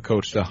the type of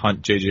coach to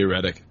hunt JJ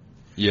Redick.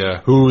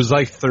 Yeah. Who's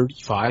like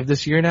 35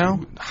 this year now?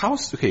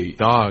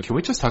 Dog. Can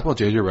we just talk about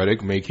JJ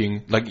Redick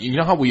making, you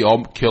know how we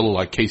all kill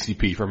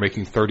KCP for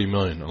making $30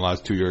 million in the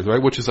last 2 years,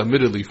 right? Which is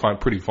admittedly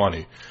pretty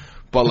funny.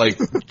 But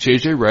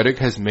JJ Redick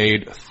has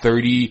made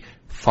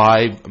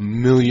 $35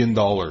 million.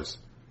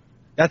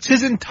 That's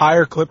his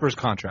entire Clippers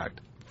contract.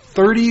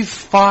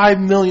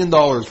 $35 million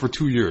for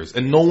 2 years,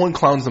 and no one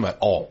clowns him at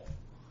all.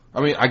 I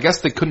mean, I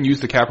guess they couldn't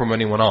use the cap from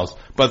anyone else,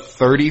 but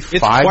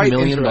 $35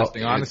 million.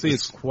 Honestly,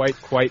 it's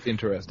quite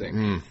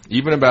interesting.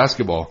 Even in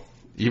basketball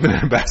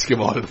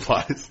it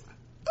applies.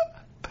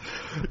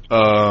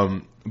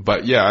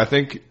 But yeah, I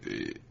think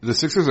the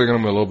Sixers are going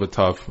to be a little bit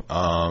tough.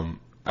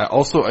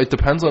 It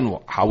depends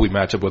on how we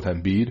match up with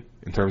Embiid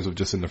in terms of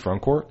just in the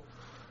front court.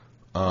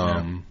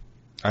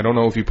 I don't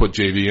know if you put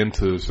JV in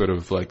to sort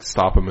of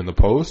stop him in the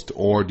post,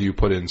 or do you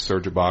put in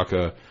Serge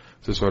Ibaka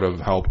to sort of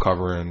help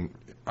cover and,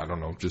 I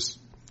don't know, just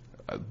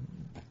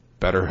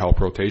better help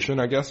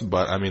rotation, I guess.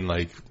 But I mean,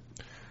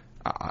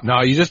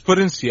 no, you just put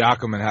in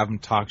Siakam and have him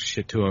talk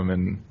shit to him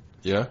in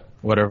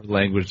whatever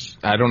language.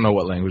 I don't know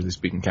what language they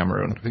speak in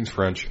Cameroon. I think it's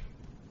French.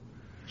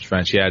 It's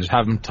French, yeah. Just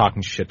have him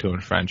talking shit to him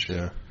in French.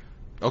 Yeah.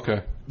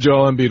 Okay.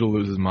 Joel Embiid will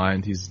lose his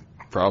mind. He's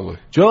probably.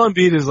 Joel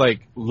Embiid is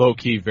low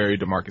key very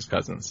DeMarcus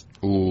Cousins.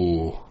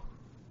 Ooh.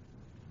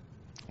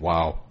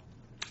 Wow.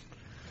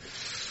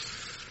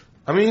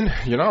 I mean,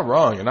 you're not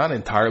wrong. You're not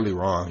entirely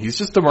wrong. He's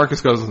just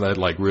DeMarcus Cousins that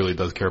really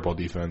does care about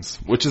defense,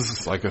 which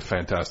is a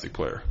fantastic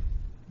player.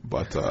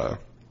 But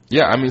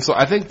yeah, I mean, so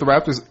I think the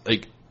Raptors,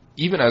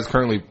 even as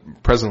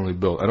presently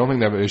built, I don't think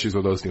they have issues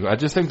with those teams. I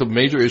just think the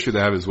major issue they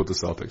have is with the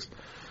Celtics.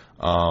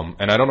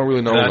 And I don't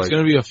really know. That's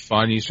going to be a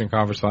fun Eastern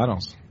Conference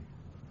Finals.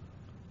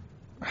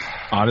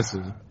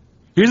 Honestly.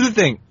 Here's the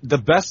thing: the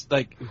best,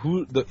 it's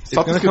going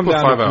to come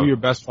down to who your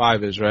best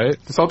five is, right?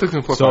 The Celtics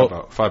can put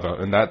five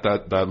out, and that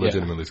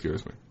legitimately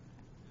scares me.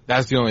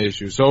 That's the only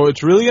issue. So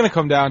it's really going to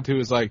come down to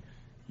is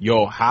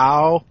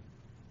how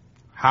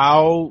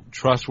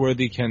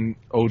trustworthy can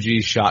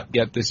OG's shot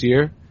get this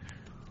year,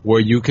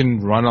 where you can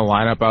run a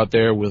lineup out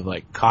there with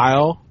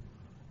Kyle,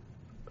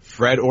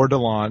 Fred or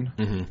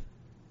DeLon,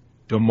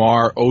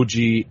 DeMar, OG,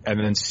 and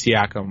then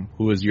Siakam,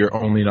 who is your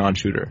only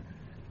non-shooter.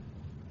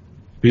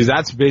 Because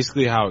that's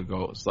basically how it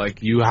goes.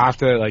 You have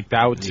to,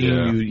 that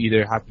team, you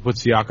either have to put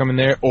Siakam in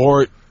there,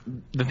 or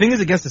the thing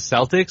is against the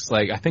Celtics,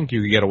 I think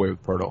you could get away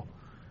with Pirtle.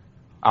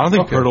 I don't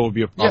think Pirtle would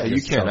be a problem. Yeah,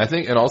 you can. I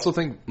think, and also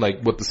think,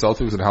 like, with the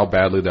Celtics and how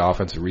badly the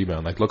offensive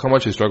rebound, like, look how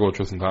much they struggle with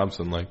Tristan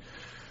Thompson. Like,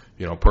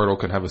 you know, Pirtle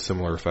can have a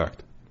similar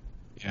effect.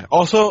 Yeah.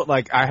 Also,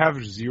 like, I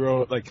have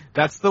zero, like,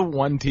 that's the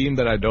one team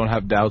that I don't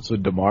have doubts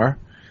with DeMar.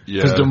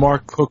 Yeah. Because DeMar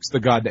cooks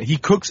he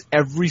cooks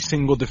every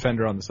single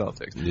defender on the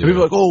Celtics. Yeah. People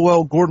are like, oh,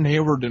 well, Gordon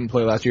Hayward didn't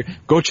play last year.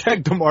 Go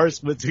check DeMar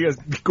splits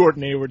against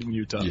Gordon Hayward in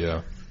Utah.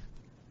 Yeah.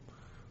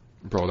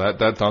 Bro,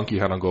 that dunk he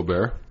had on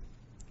Gobert.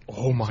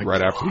 Oh my god.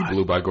 Right after he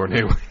blew by Gordon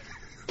Hayward.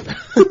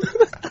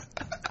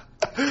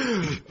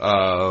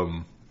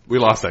 We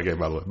lost that game,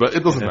 by the way, but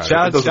it doesn't matter.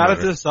 Shout out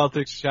to the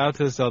Celtics. Shout out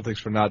to the Celtics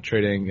for not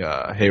trading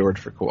Hayward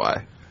for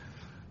Kawhi.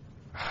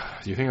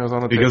 Do you think I was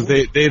on the because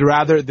table? they'd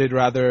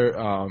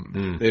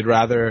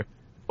rather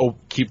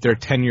keep their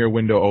 10-year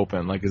window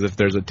open, like as if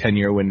there's a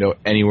 10-year window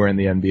anywhere in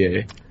the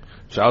NBA.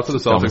 Shout out to the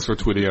Celtics for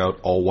tweeting out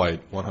all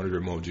white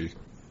 100 emoji.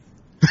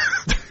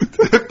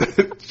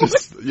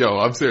 Yo,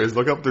 I'm serious.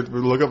 Look up the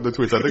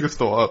tweets. I think it's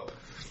still up.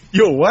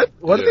 Yo, what?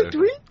 What did they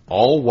tweet?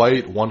 All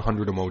white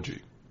 100 emoji.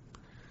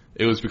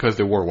 It was because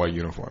they wore white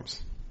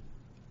uniforms.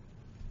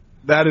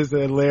 That is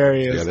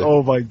hilarious. Yeah,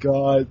 oh my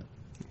god.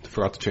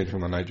 Forgot to change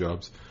from the night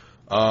jobs.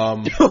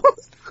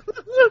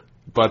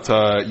 But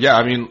yeah,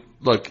 I mean,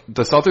 look,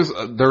 the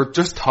Celtics, they're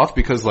just tough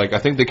because, like, I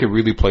think they could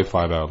really play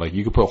 5 out. Like,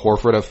 you could put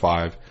Horford at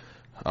 5,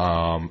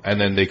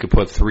 and then they could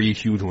put 3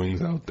 huge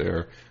wings out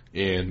there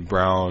in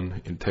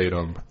Brown, in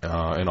Tatum,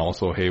 and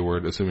also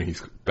Hayward, assuming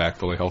he's back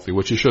fully healthy,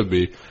 which he should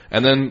be.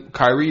 And then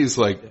Kyrie's,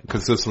 like,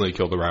 consistently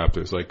killed the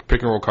Raptors. Like,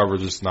 pick and roll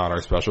coverage is not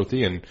our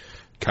specialty, and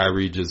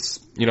Kyrie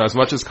just, you know, as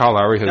much as Kyle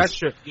Lowry has... That's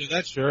true. Yeah,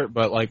 that's true.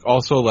 But, like,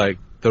 also, like,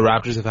 the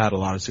Raptors have had a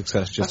lot of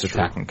success just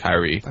attacking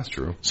Kyrie. That's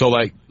true. So,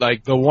 like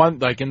the one,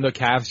 like, in the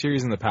Cavs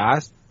series in the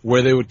past,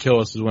 where they would kill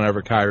us is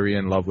whenever Kyrie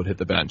and Love would hit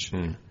the bench.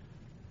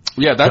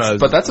 Yeah,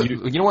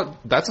 you know what?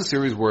 That's a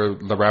series where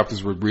the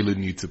Raptors would really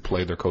need to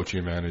play their coaching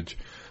advantage.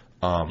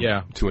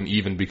 To an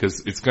even,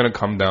 because it's going to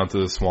come down to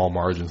the small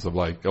margins of,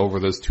 like, over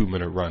this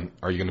 2-minute run,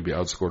 are you going to be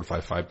outscored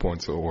by 5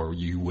 points or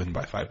you win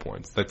by 5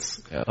 points?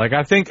 Like,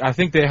 I think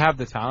they have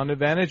the talent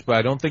advantage, but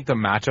I don't think the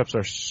matchups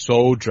are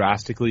so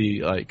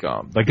drastically, like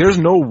there's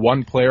no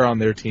one player on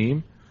their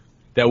team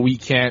that we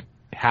can't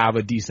have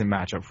a decent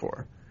matchup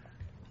for.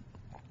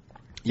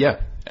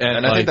 Yeah.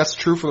 And I think that's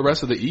true for the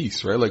rest of the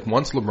East, right? Like,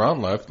 once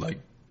LeBron left, like,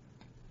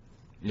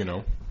 you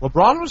know.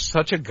 LeBron was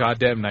such a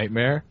goddamn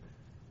nightmare.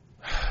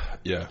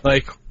 Yeah.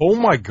 Like, oh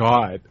my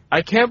god.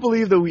 I can't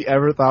believe that we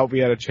ever thought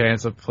we had a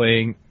chance of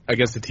playing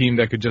against a team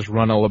that could just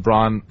run a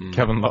LeBron,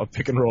 Kevin Love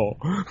pick and roll.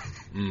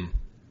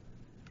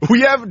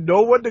 We have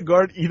no one to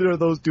guard either of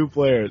those two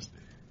players.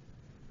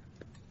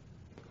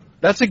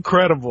 That's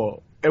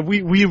incredible. And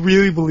we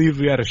really believed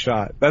we had a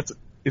shot. That's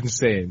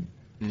insane.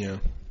 Yeah.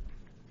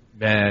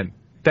 Man,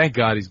 thank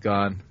God he's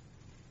gone.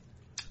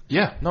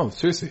 Yeah, no,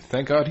 seriously.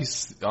 Thank God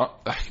he's...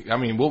 I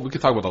mean, we could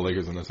talk about the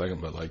Lakers in a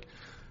second, but, like,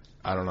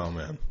 I don't know,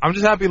 man. I'm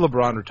just happy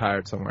LeBron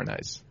retired somewhere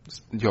nice.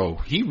 Yo,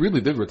 he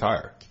really did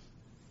retire.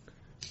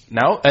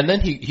 Now, and then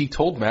he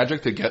told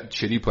Magic to get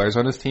shitty players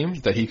on his team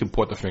that he could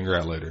put the finger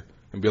at later.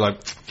 And be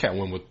like, can't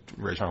win with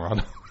Rajon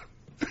Rondo.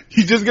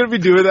 He's just gonna be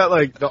doing that,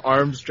 like, the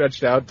arms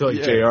stretched out to,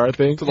 like, JR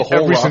thing? To the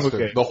whole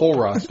roster. The whole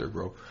roster,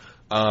 bro.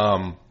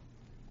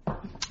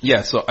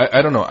 Yeah, so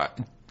I don't know.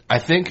 I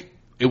think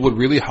it would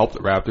really help the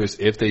Raptors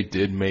if they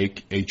did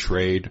make a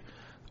trade,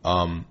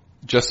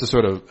 just to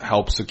sort of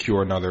help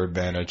secure another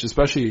advantage,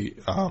 especially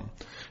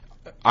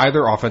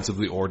either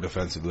offensively or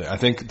defensively. I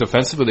think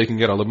defensively they can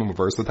get a little bit more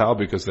versatile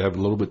because they have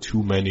a little bit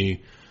too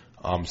many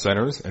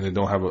centers and they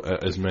don't have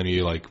as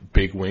many, like,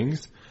 big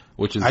wings,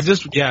 which is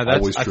always true.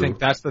 I think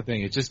that's the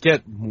thing. It's just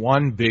get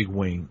one big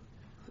wing,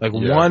 like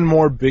one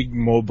more big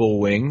mobile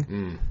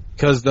wing.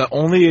 Because the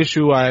only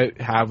issue I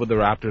have with the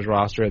Raptors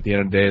roster at the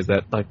end of the day is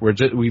that, like,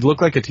 we look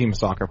like a team of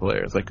soccer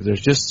players. Like, they're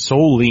just so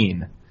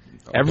lean.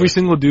 Okay. Every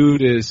single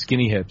dude is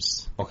skinny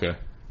hips. Okay.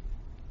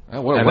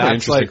 What an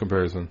interesting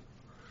comparison.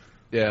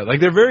 Yeah,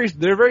 like they're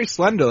very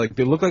slender. Like,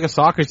 they look like a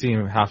soccer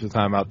team half the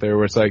time out there.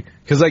 Where it's like,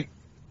 because, like,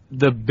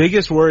 the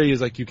biggest worry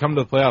is, like, you come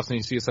to the playoffs and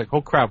you see it's like,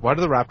 oh crap, why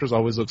do the Raptors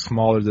always look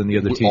smaller than the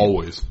other team?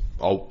 Always.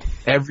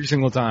 Every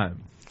single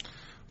time.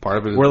 Part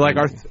of it. We're like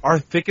our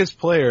thickest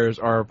players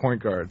are our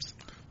point guards.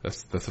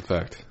 That's a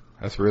fact.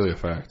 That's really a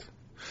fact.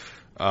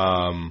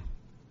 And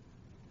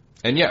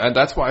yeah, and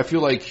that's why I feel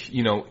like,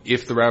 you know,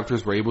 if the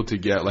Raptors were able to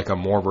get, like, a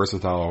more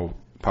versatile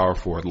power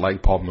forward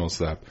like Paul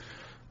Millsap,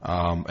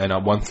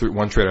 and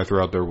one trade I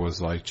threw out there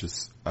was, like,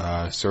 just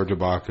Serge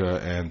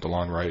Ibaka and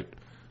DeLon Wright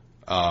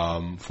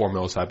for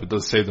Millsap. It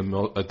does save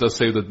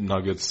the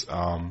Nuggets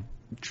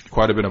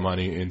quite a bit of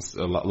money in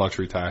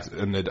luxury tax,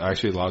 and it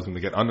actually allows them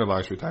to get under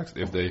luxury tax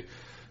if they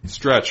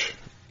stretch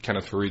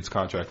Kenneth Faried's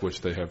contract,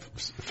 which they have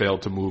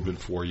failed to move in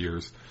 4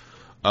 years.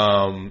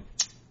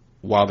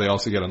 While they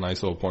also get a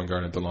nice little point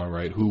guard at DeLon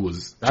Wright, who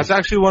was... That's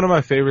actually one of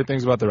my favorite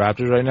things about the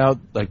Raptors right now.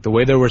 Like, the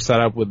way that we're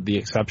set up with the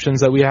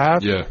exceptions that we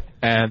have. Yeah.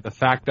 And the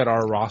fact that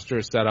our roster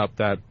is set up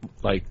that,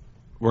 like,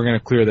 we're going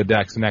to clear the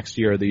decks next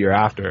year or the year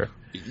after.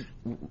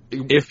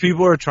 If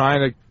people are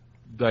trying to,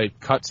 like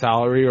cut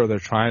salary or they're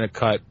trying to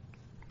cut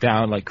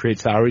down, like create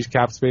salaries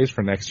cap space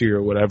for next year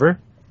or whatever,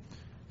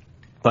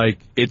 like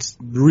it's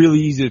really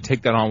easy to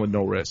take that on with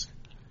no risk.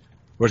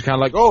 Where it's kind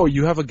of like, oh,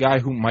 you have a guy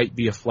who might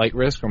be a flight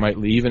risk or might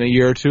leave in a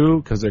year or two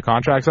because their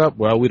contract's up.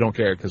 Well, we don't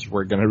care because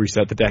we're going to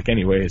reset the deck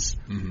anyways.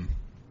 Mm-hmm.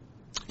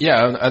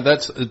 Yeah, and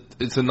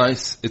it's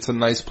a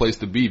nice place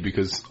to be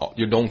because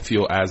you don't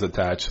feel as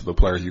attached to the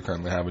players you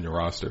currently have in your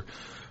roster.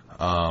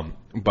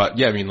 But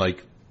yeah, I mean,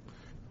 like,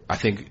 I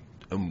think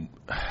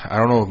I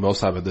don't know if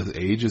Millsap at this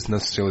age is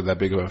necessarily that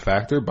big of a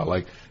factor, but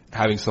like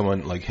having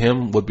someone like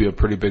him would be a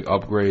pretty big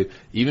upgrade.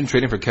 Even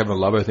trading for Kevin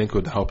Love, I think,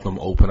 would help them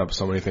open up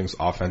so many things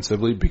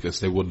offensively because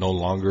they would no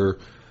longer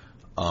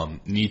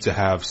need to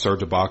have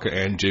Serge Ibaka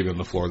and JV on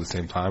the floor at the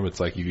same time. It's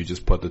like you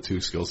just put the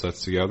two skill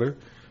sets together.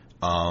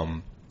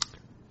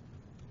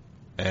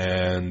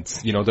 And,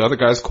 you know, the other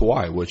guy's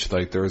Kawhi, which,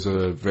 like, there's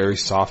a very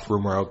soft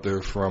rumor out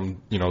there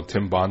from, you know,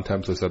 Tim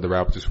Bontemps that said the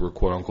Raptors were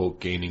quote-unquote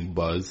gaining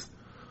buzz.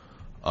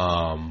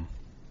 Do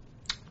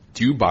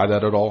you buy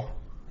that at all?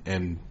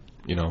 And,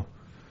 you know,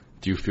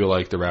 do you feel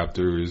like the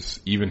Raptors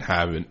even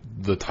have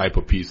the type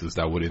of pieces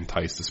that would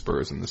entice the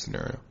Spurs in this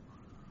scenario?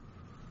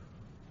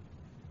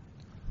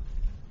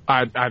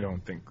 I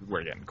don't think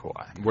we're getting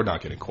Kawhi. We're not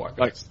getting Kawhi,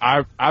 guys.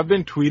 Like, I've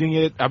been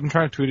tweeting it. I've been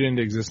trying to tweet it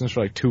into existence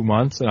for like 2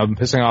 months, and I've been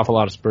pissing off a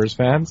lot of Spurs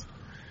fans.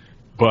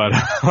 But,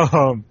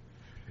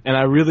 and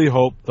I really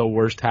hope the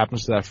worst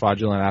happens to that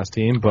fraudulent ass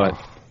team.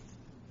 But,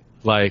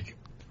 like,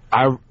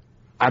 I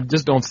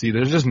just don't see.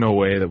 There's just no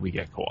way that we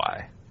get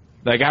Kawhi.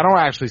 Like, I don't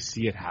actually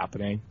see it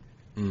happening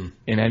in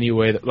any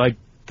way. That, like,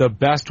 the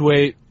best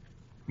way,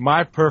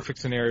 my perfect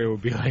scenario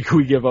would be like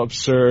we give up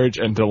Serge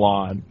and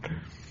DeLon.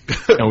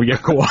 And we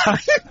get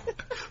Kawhi.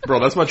 Bro,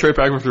 that's my trade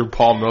package for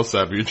Paul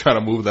Millsap. You're trying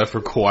to move that for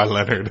Kawhi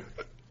Leonard.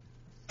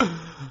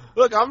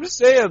 Look, I'm just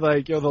saying,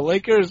 like, yo, the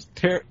Lakers,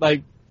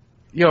 like,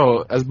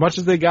 yo, as much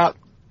as they got,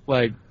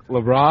 like,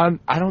 LeBron,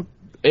 I don't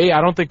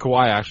think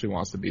Kawhi actually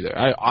wants to be there.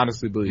 I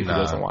honestly believe he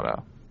doesn't want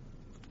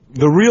to.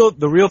 The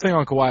real thing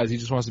on Kawhi is he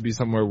just wants to be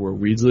somewhere where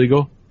weed's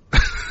legal.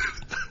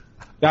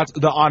 That's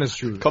the honest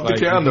truth. Come to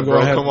Canada, bro.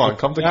 Come on.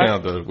 Come to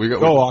Canada.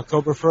 Go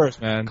October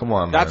 1st, man. Come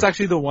on, man. That's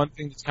actually the one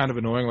thing that's kind of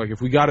annoying. Like,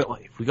 if we got it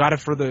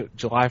for the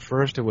July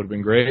 1st, it would have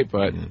been great.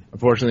 But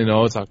unfortunately,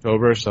 no, it's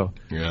October. So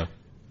yeah,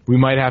 we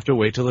might have to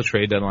wait till the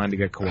trade deadline to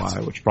get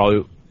Kawhi, which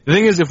probably, the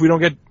thing is, if we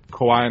don't get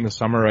Kawhi in the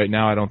summer right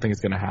now, I don't think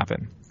it's going to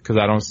happen. Because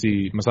I don't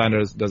see, Masai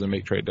doesn't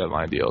make trade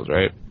deadline deals,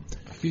 right?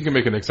 He can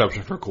make an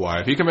exception for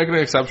Kawhi. If he can make an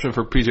exception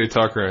for PJ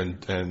Tucker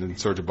and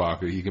Serge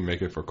Ibaka, he can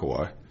make it for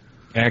Kawhi.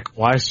 And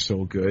Kawhi's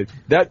so good.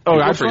 I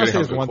just want to say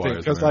this one thing,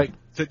 because like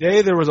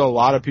today there was a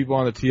lot of people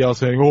on the TL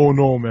saying, "Oh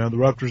no, man, the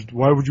Raptors.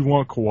 Why would you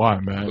want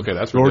Kawhi, man? Okay,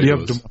 that's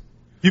ridiculous.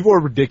 People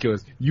are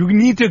ridiculous. You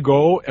need to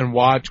go and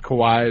watch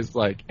Kawhi's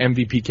like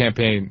MVP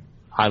campaign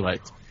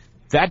highlights.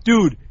 That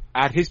dude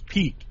at his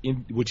peak,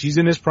 which he's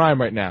in his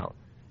prime right now,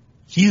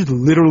 he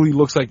literally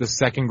looks like the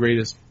second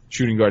greatest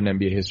shooting guard in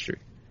NBA history.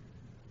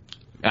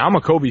 And I'm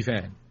a Kobe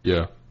fan.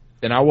 Yeah.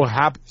 And I will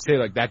have to say,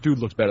 like, that dude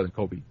looks better than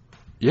Kobe.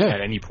 Yeah. At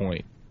any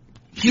point.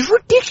 He's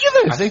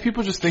ridiculous. I think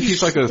people just think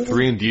he's like a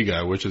 3-and-D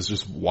guy, which is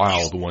just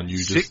wild when you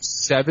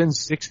just 6'7",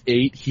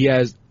 6'8". He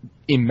has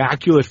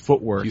immaculate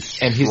footwork,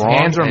 and his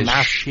hands are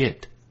massive.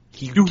 Shit.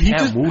 He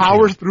just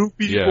powers through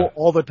people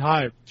all the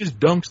time. Just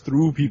dunks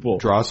through people.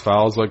 Draws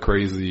fouls like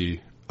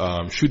crazy.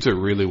 Shoots it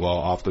really well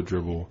off the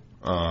dribble.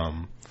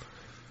 I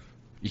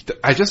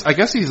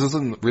guess he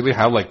doesn't really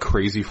have like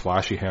crazy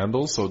flashy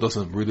handles, so it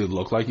doesn't really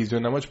look like he's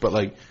doing that much. But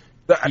like,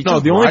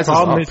 the only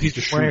problem is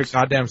he's wearing a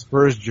goddamn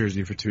Spurs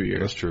jersey for 2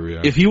 years. That's true,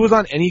 yeah. If he was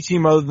on any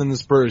team other than the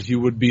Spurs, he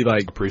would be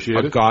like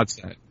appreciated, a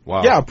godsend.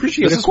 Wow. Yeah,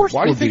 appreciated. Of course.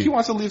 Why do you think he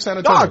wants to leave San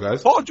Antonio,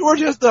 guys? Paul George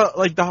has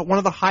one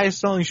of the highest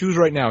selling shoes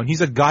right now, and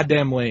he's a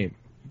goddamn lame.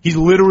 He's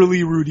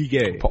literally Rudy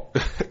Gay.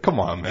 Come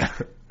on, man.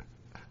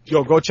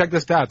 Yo, go check the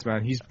stats,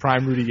 man. He's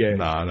prime Rudy Gay.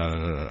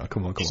 No.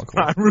 Come on.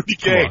 Prime Rudy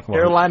Gay.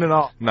 Hairline and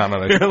all. No.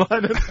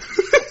 Hairline and all.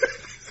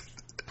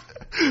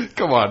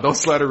 Come on, don't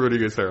slander Rudy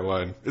Gay's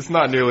hairline. It's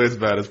not nearly as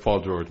bad as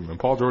Paul George, man.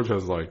 Paul George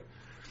has like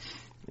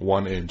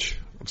 1 inch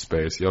of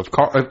space. You know,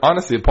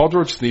 honestly, if Paul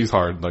George sneezes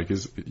hard, like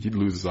he'd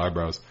lose his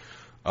eyebrows.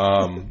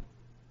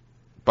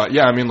 But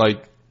yeah, I mean,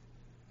 like,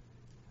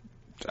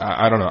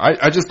 I don't know.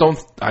 I just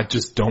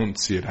don't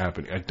see it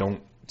happening. I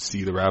don't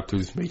see the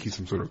Raptors making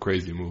some sort of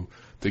crazy move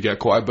to get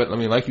Kawhi. But I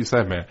mean, like you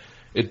said, man,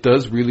 it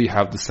does really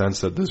have the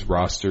sense that this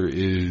roster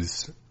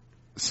is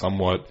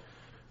somewhat,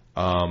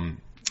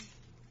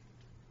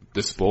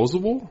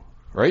 disposable,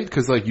 right?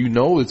 Because like, you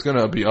know, it's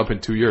gonna be up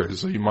in 2 years,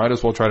 so you might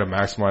as well try to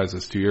maximize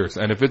this 2 years.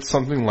 And if it's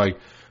something like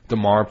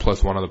DeMar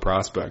plus one of the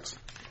prospects,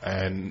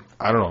 and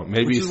I don't know,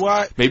 maybe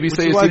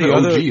say it's even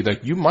OG,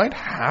 like you might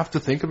have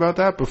to think about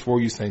that before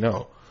you say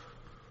no.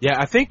 Yeah,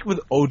 I think with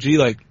OG,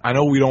 like, I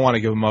know we don't want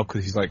to give him up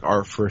because he's like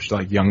our first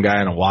like young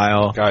guy in a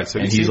while, guys.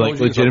 And he's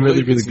like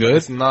legitimately really good.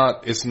 It's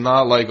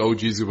not like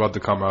OG's about to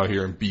come out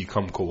here and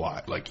become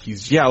Kawhi. Like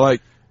he's OG's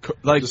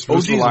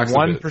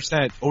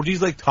 1%.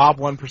 OG's like top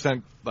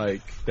 1%,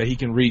 like that he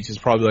can reach is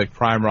probably like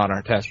prime Ron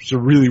Artest, which is a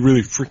really,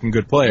 really freaking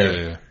good player.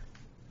 Yeah.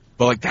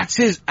 But like that's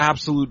his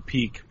absolute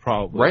peak,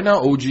 probably. Right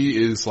now, OG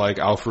is like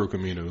Al-Farouq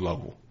Aminu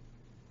level.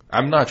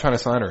 I'm not trying to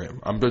slander him.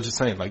 I'm just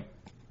saying, like,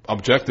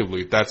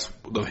 objectively, that's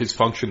his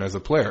function as a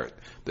player.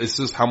 It's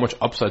just how much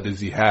upside does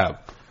he have?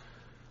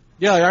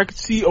 Yeah, like I could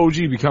see OG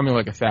becoming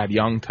like a Thad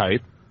Young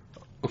type.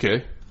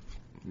 Okay.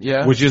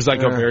 Yeah. Which is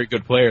like a very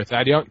good player.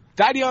 Thad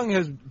Young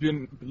has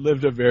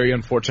lived a very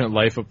unfortunate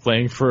life of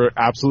playing for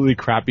absolutely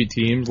crappy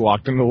teams,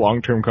 locked into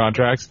long-term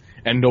contracts,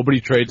 and nobody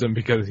trades him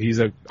because he's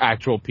an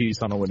actual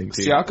piece on a winning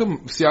team.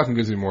 Siakam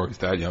gives me more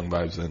Thad Young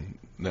vibes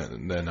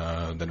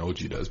than OG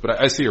does.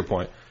 But I see your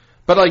point.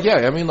 But like,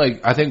 yeah, I mean,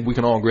 like, I think we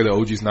can all agree that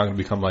OG's not going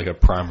to become like a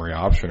primary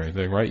option or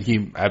anything, right?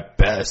 He at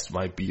best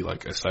might be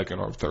like a second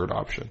or third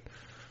option.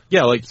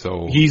 Yeah, like,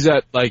 so he's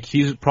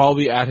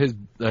probably at his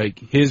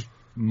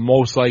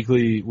most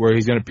likely where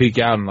he's going to peak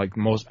out, and like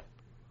most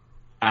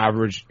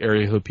average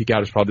area he'll peak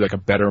out is probably like a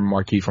better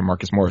marquee from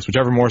Marcus Morris.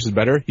 Whichever Morris is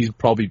better, he's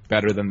probably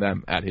better than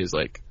them at his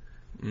like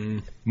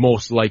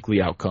most likely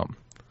outcome.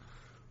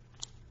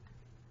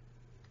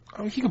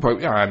 I mean, he could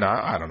probably,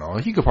 I don't know.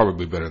 He could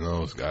probably be better than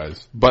those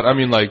guys. But I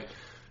mean, like,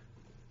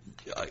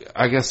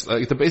 I guess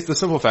like the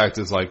simple fact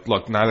is like,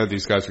 look, neither of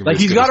these guys are like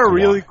he's got a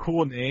really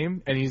cool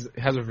name and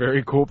has a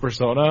very cool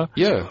persona.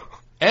 Yeah.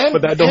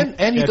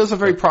 And he does a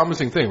very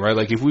promising thing, right?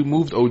 Like if we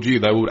moved OG,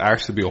 that would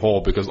actually be a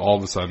hole because all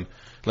of a sudden,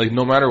 like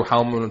no matter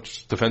how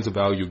much defensive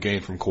value you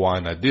gain from Kawhi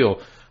in that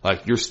deal,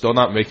 like you're still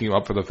not making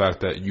up for the fact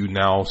that you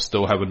now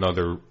still have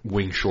another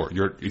wing short.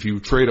 If you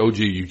trade OG,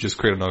 you just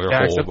create another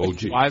hole of OG.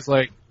 Kawhi's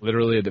like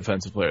literally a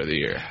defensive player of the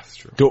year. Yeah, that's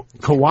true.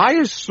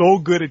 Kawhi is so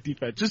good at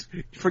defense. Just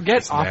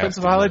forget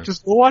offensive highlight.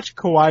 Just go watch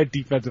Kawhi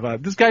defensive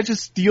highlight. This guy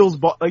just steals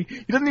ball. Like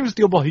he doesn't even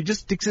steal ball. He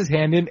just sticks his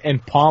hand in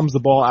and palms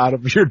the ball out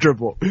of your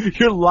dribble.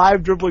 You're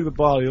live dribbling the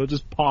ball. He'll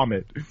just palm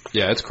it.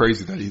 Yeah, it's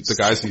crazy that the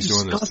guys he's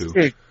doing this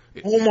to.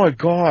 Oh my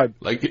god!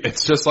 Like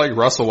it's just like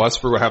Russell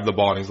Westbrook would have the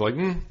ball and he's like,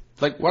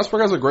 Like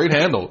Westbrook has a great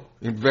handle,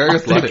 and very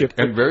athletic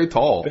and very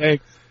tall.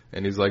 Thanks.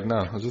 And he's like,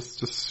 "Nah, I'll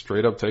just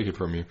straight up take it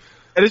from you."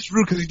 And it's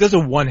rude because he does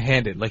it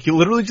one-handed. Like he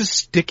literally just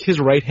stick his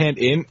right hand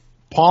in,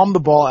 palm the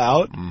ball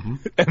out, and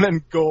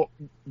then go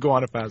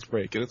on a fast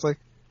break. And it's like,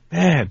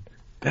 man,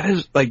 that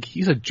is like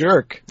he's a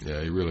jerk.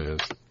 Yeah, he really is.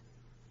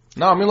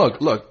 No, I mean,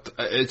 look.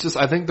 It's just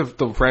I think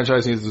the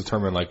franchise needs to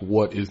determine like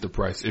what is the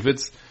price. If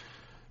it's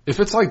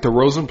like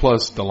DeRozan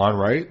plus DeLon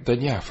Wright, then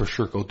yeah, for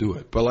sure, go do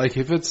it. But like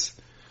if it's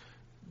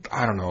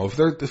I don't know if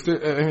they're.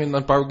 I mean,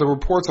 the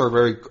reports are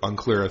very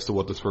unclear as to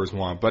what the Spurs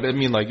want, but I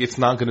mean, like it's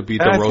not going to be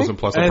DeRozan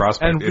plus a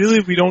prospect. And really,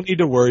 we don't need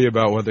to worry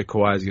about whether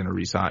Kawhi is going to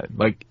resign.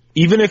 Like,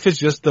 even if it's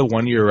just the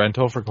 1-year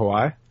rental for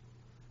Kawhi,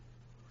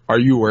 are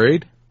you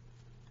worried?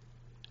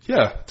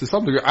 Yeah, to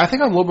some degree. I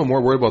think I'm a little bit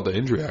more worried about the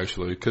injury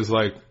actually, because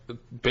like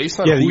based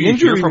on who you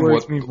hear from,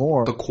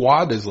 the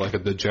quad is like a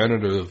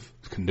degenerative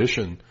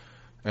condition,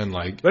 and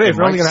like but it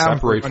might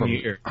separate from.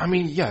 Year. I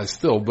mean, yeah,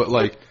 still, but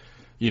like.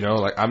 You know,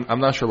 like I'm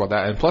not sure about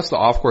that. And plus the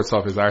off-court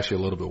stuff is actually a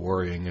little bit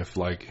worrying if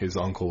like his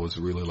uncle was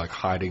really like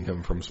hiding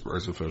him from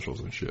Spurs officials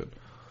and shit.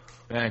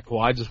 Man,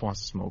 Kawhi just wants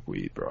to smoke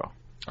weed, bro.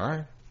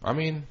 Alright. I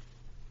mean.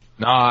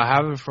 Nah, I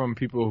have it from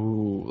people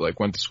who like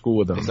went to school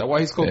with him. Is that why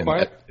he's so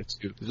quiet? It's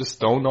just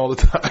stoned all the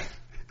time.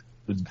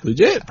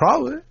 Legit,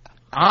 probably.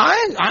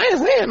 I ain't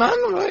saying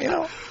nothing, you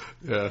know.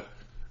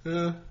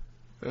 Yeah.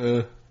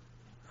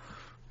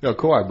 Yo,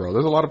 Kawhi, bro.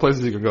 There's a lot of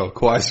places you can go.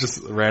 Kawhi's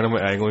just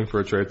randomly angling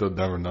for a trade to the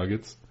Denver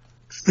Nuggets.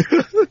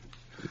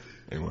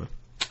 Anyway.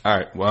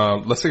 Alright,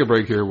 well, let's take a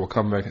break here. We'll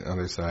come back on the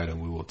other side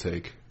and we will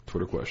take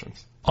Twitter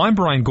questions. I'm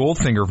Brian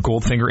Goldfinger of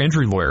Goldfinger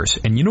Injury Lawyers,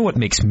 and you know what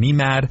makes me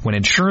mad? When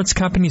insurance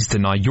companies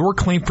deny your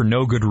claim for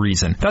no good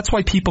reason. That's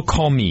why people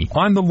call me.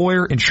 I'm the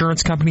lawyer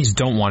insurance companies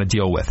don't want to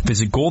deal with.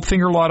 Visit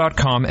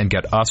goldfingerlaw.com and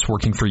get us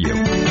working for you.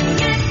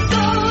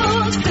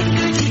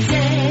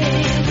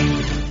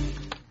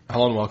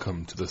 Hello and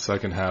welcome to the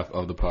second half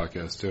of the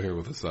podcast. Still here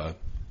with Asad.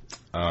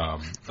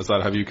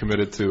 Asad, have you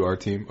committed to our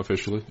team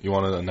officially? You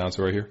want to announce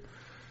it right here?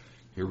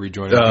 You're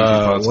rejoining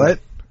what?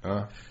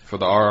 For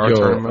the RR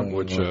tournament,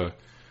 which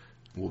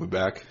we'll be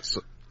back.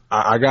 So,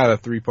 I got a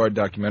 3-part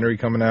documentary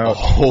coming out.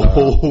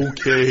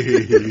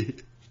 Okay.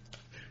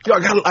 Yo, I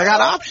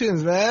got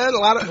options, man. A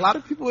lot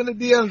of people in the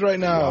DMs right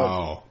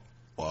now.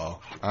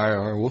 Wow. All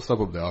right. We'll step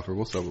up the offer.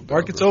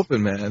 Market's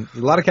open, man.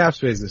 There's a lot of cap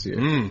space this year.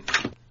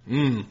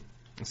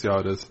 Let's see how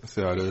it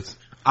is.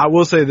 I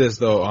will say this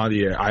though on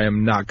the air: I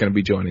am not going to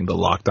be joining the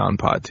Locked On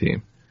Pod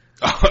team.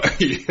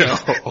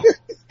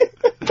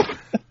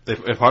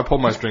 If I pull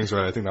my strings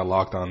right, I think that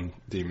Locked On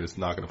team is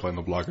not going to play in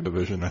the blocker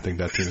division. I think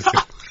that team is.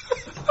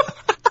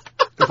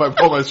 If I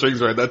pull my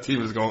strings right, that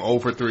team is going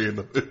 0-for-3 in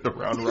the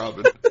round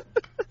robin.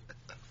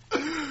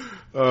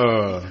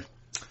 All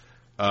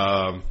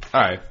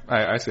right.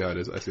 I see how it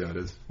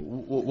is.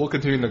 We'll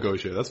continue to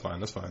negotiate. That's fine.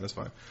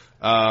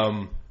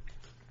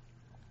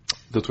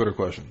 The Twitter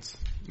questions.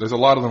 There's a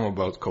lot of them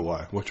about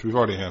Kawhi, which we've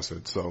already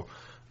answered, so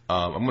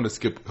I'm going to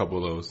skip a couple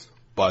of those.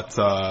 But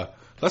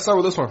let's start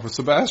with this one from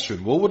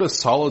Sebastian. What would a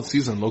solid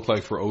season look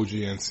like for OG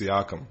and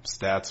Siakam,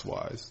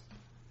 stats-wise?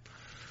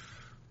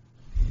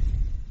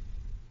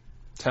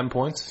 10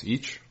 points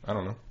each? I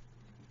don't know.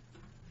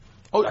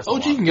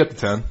 OG can get to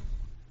 10.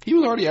 He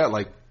was already at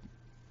like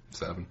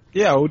 7.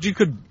 Yeah, OG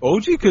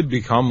could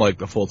become like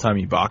the full-time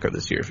Ibaka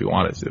this year if he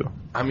wanted to.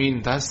 I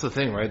mean, that's the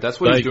thing, right? That's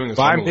what he's doing.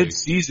 By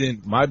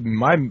mid-season,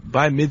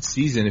 by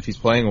mid-season, if he's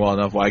playing well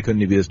enough, why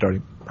couldn't he be the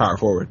starting power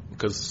forward?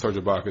 Because Serge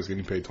Ibaka is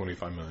getting paid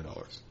 $25 million.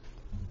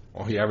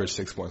 Well, he averaged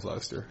 6 points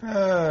last year.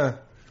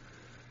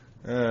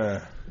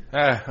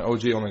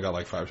 OG only got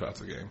like 5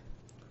 shots a game.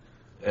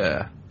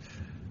 Yeah.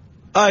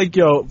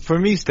 For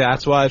me,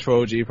 stats-wise for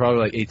OG, probably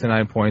like 8 to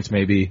 9 points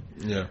maybe.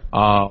 Yeah.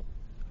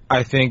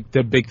 I think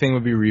the big thing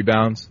would be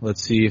rebounds.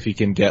 Let's see if he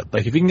can get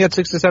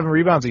 6 to 7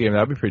 rebounds a game.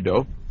 That'd be pretty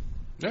dope.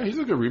 Yeah, he's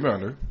a good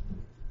rebounder.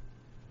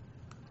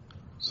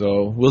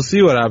 So we'll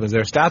see what happens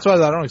there. Stats-wise,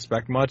 I don't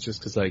expect much just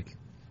because,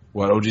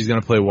 OG's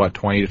going to play,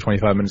 20 to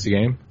 25 minutes a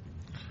game?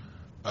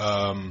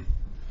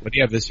 What do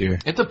you have this year?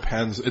 It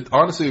depends. It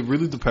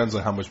really depends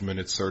on how much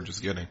minutes Serge is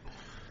getting.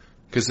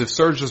 Because if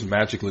Serge just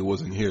magically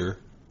wasn't here,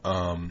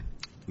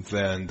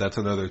 then that's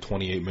another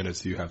 28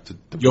 minutes you have to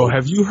devote. Yo,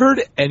 have you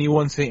heard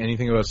anyone say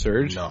anything about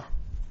Serge? No.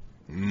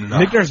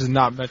 Nick Nurse is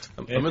not meant to.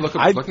 Let me look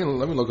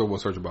at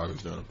what Serge Ibaka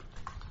is doing.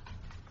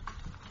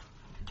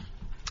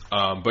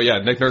 But yeah,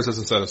 Nick Nurse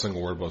hasn't said a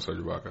single word about Serge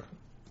Ibaka.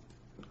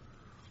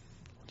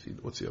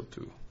 What's he up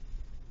to?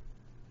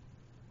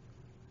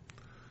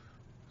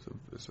 So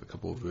there's a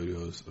couple of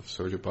videos of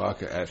Serge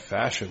Ibaka at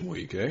Fashion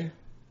Week, eh?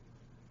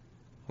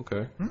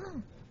 Okay.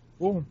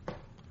 Cool.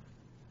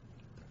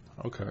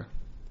 Okay.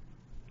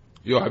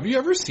 Yo, have you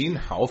ever seen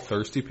how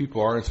thirsty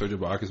people are in Serge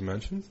Ibaka's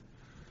mentions?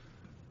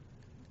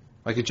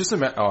 Like, it just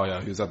oh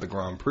yeah, he was at the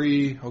Grand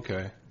Prix.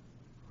 Okay.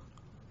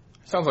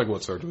 Sounds like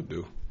what Serge would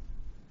do.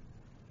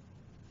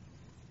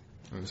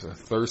 There's a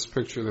thirst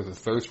picture. There's a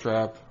thirst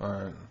trap.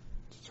 Alright.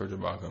 Serge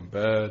Ibaka in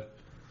bed.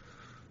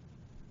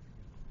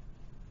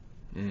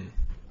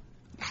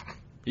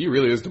 He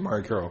really is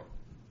DeMar Carroll.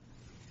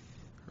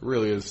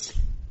 Really is.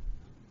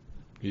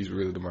 He's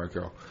really DeMar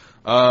Carroll.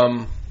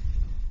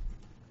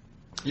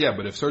 Yeah,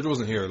 but if Serge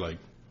wasn't here,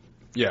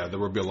 there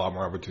would be a lot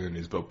more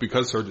opportunities. But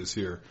because Serge is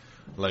here,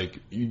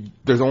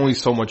 there's only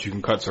so much you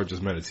can cut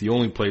Serge's minutes. He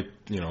only played,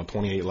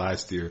 28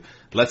 last year.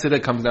 Let's say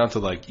that comes down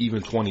to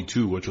even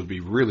 22, which would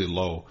be really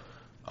low.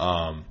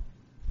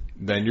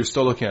 Then you're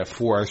still looking at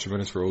 4 extra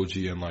minutes for OG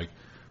and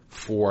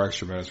 4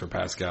 extra minutes for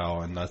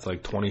Pascal, and that's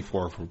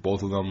 24 for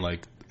both of them.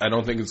 I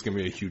don't think it's going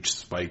to be a huge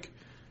spike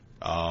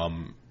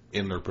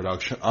in their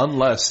production,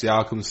 unless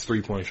Siakam's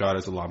 3-point shot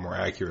is a lot more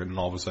accurate and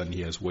all of a sudden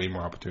he has way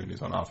more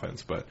opportunities on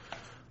offense. But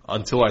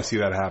until I see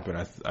that happen,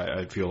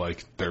 I feel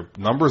like their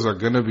numbers are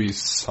going to be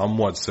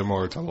somewhat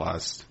similar to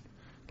last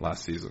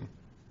season.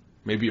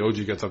 Maybe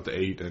OG gets up to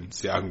 8 and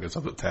Siakam gets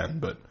up to 10,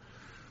 but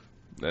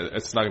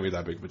it's not going to be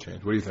that big of a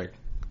change. What do you think?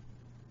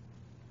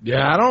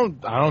 Yeah, I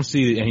don't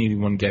see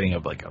anyone getting a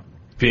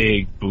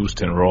big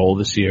boost and roll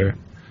this year.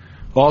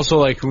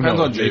 Also, who knows?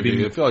 On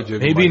JV. I feel like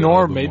JV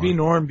maybe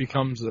Norm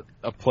becomes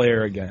a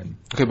player again.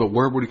 Okay, but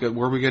where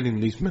are we getting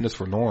these minutes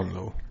for Norm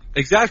though?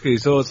 Exactly.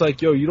 So it's I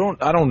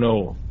don't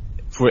know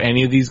for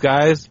any of these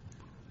guys.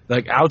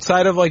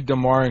 Outside of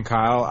DeMar and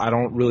Kyle, I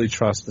don't really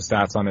trust the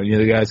stats on any of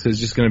the guys because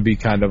it's just going to be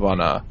kind of on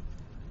a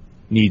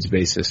needs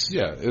basis.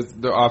 Yeah,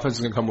 their offense is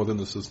going to come within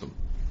the system.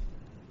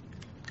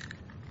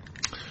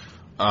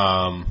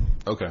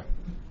 Okay.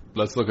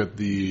 Let's look at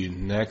the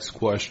next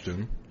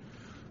question.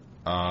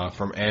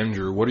 From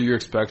Andrew, what are your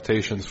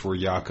expectations for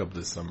Jakob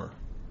this summer?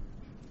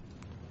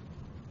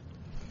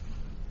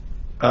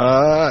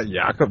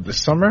 Jakob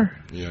this summer?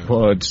 Yeah.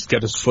 Well, just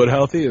get his foot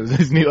healthy.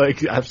 Isn't he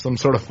have some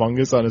sort of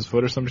fungus on his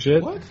foot or some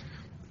shit? What?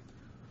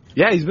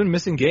 Yeah, he's been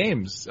missing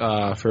games,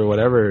 for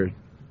whatever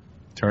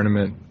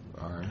tournament.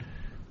 Alright.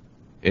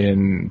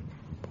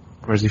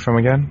 Where's he from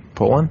again?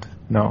 Poland?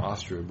 No.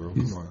 Austria, bro.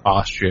 Come on.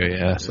 Austria,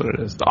 yeah, that's what it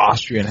is. The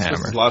Austrian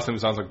hammer. His last name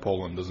sounds like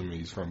Poland, doesn't mean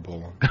he's from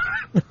Poland.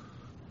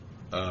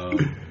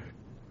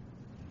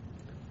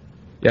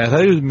 Yeah, I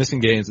thought he was missing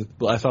games.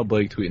 I saw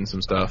Blake tweeting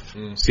some stuff.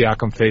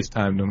 Siakam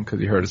FaceTimed him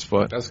because he hurt his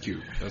foot. That's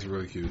cute. That's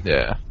really cute.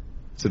 Yeah,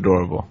 it's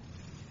adorable.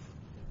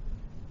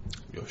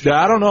 Yeah,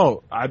 I don't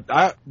know.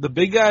 The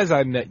big guys,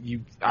 I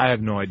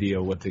have no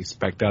idea what to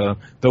expect out of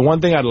them. The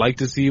one thing I'd like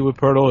to see with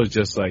Pirtle is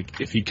just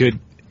if he could,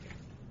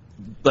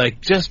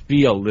 just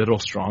be a little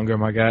stronger,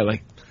 my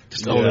guy.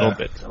 Just a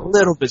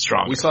little bit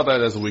stronger. We saw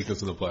that as a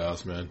weakness in the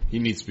playoffs, man. He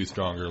needs to be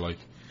stronger.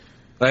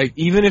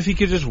 Even if he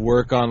could just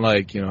work on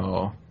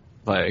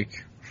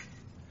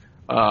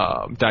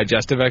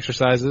digestive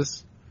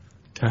exercises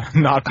to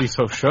not be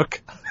so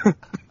shook.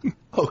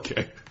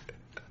 Okay.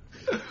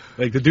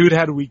 The dude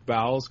had weak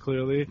bowels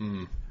clearly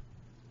in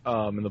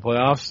the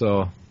playoffs,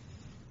 so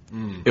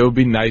it would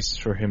be nice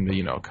for him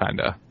to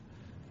kind of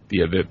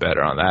be a bit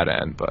better on that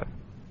end. But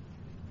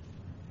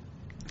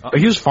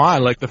he was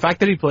fine. The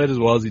fact that he played as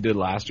well as he did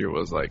last year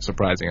was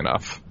surprising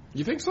enough.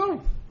 You think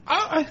so?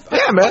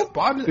 Yeah, man.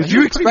 Did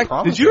you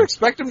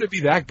expect him to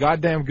be that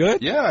goddamn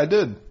good? Yeah, I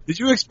did. Did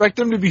you expect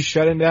him to be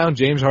shutting down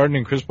James Harden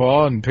and Chris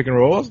Paul and pick and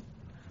rolls?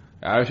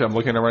 Actually, I'm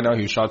looking at it right now.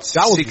 He shot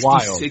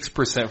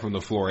 66% from the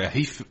floor. Yeah,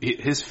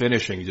 his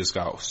finishing just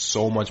got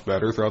so much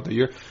better throughout the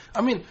year.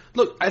 I mean,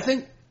 look, I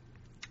think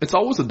It's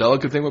always a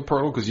delicate thing with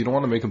Poeltl because you don't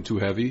want to make him too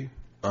heavy.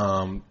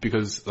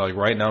 Because like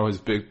right now his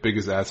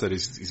biggest asset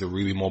is he's a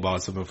really mobile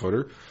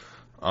 7-footer.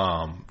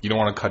 You don't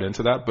want to cut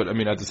into that, but I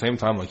mean at the same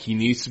time, like he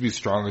needs to be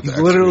stronger. He's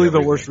literally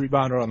the worst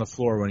rebounder on the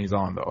floor when he's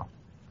on, though.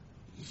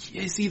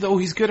 Is he though?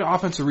 He's good at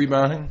offensive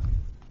rebounding,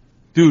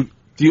 dude.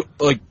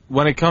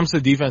 When it comes to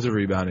defensive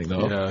rebounding,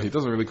 though? Yeah, he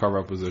doesn't really cover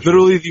up position.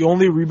 Literally, the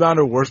only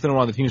rebounder worse than him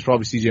on the team is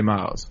probably CJ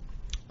Miles.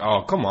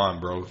 Oh, come on,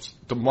 bro.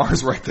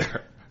 DeMar's right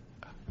there.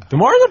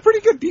 DeMar's a pretty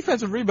good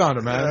defensive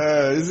rebounder,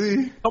 man. Is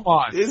he? Come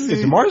on. Is he?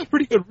 DeMar's a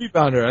pretty good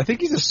rebounder. I think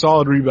he's a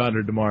solid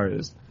rebounder, DeMar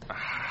is.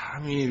 I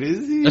mean,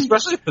 is he?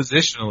 Especially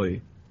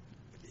positionally.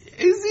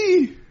 Is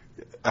he?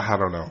 I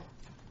don't know.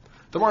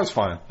 DeMar's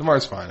fine.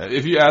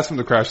 If you ask him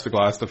to crash the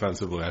glass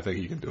defensively, I think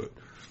he can do it.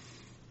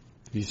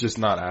 He's just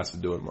not asked to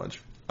do it much.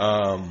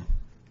 I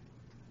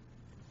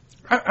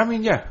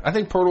mean, yeah, I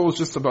think Poeltl is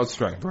just about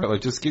strength, right?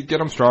 Like, just get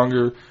him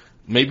stronger.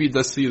 Maybe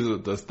let's see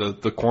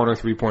the corner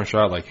 3-point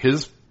shot. Like,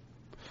 his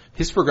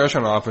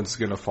progression on offense is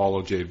going to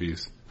follow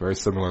JV's very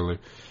similarly,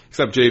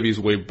 except JV's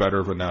way better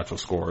of a natural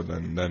scorer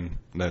than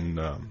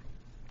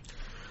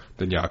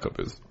Jakob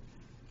is.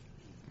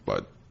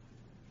 But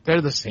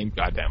they're the same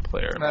goddamn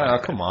player. Nah,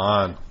 come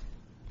on.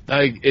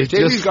 Like,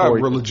 JV's got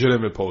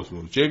legitimate post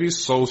moves.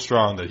 JV's so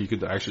strong that he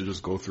could actually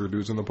just go through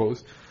dudes in the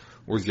post,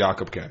 whereas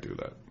Jakob can't do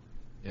that.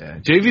 Yeah,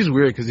 JV's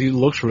weird because he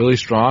looks really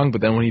strong,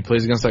 but then when he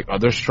plays against like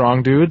other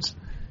strong dudes,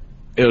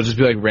 it'll just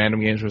be like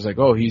random games where it's like,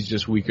 oh, he's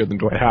just weaker than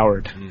Dwight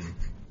Howard.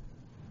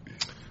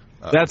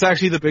 That's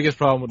actually the biggest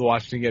problem with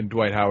Washington getting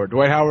Dwight Howard.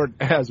 Dwight Howard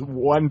has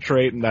one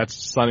trait, and that's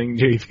sunning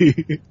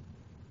JV.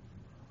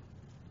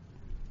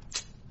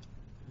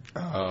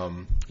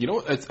 You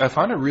know, I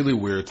find it really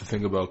weird to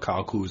think about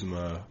Kyle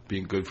Kuzma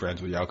being good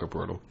friends with Jakob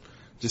Poeltl.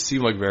 Just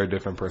seem like very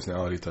different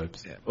personality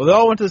types. Yeah. Well, they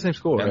all went to the same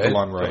school, and right?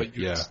 DeLon Wright,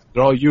 yeah.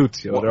 They're all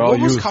Utes, yo. What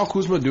was Kyle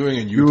Kuzma doing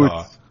in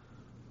Utah?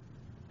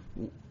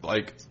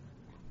 Like,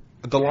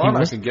 DeLon,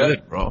 I can get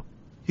it, bro.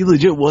 He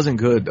legit wasn't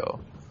good, though.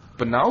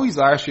 But now he's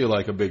actually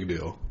like a big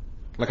deal.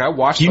 Like, I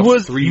watched the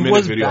 3-minute video. He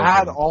was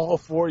bad all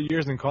 4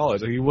 years in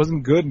college. Like, he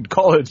wasn't good in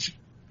college.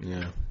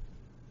 Yeah.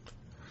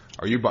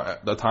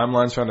 The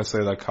timeline's trying to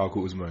say that Kyle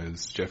Kuzma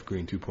is Jeff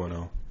Green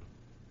 2.0.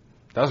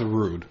 That's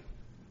rude.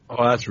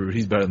 Oh, that's rude.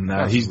 He's better than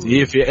that.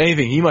 If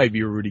anything, he might be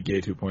a Rudy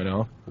Gay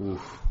 2.0.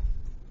 Oof.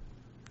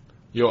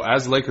 Yo,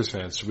 as Lakers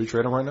fans, should we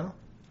trade him right now?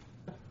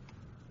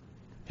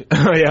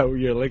 Oh, yeah,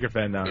 you're a Laker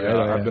fan now. Yeah,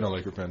 right? I've been a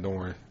Laker fan. Don't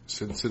worry.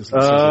 Since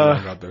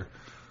I got there.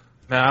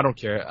 Nah, I don't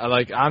care.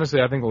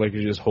 Honestly, I think the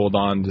Lakers just hold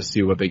on to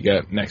see what they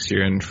get next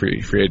year in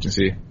free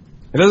agency.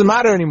 It doesn't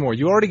matter anymore.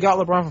 You already got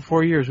LeBron for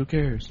 4 years. Who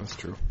cares? That's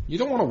true. You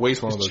don't want to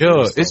waste one of those.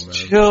 Chill. It's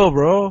chill,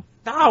 bro.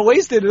 Nah,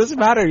 waste it. It doesn't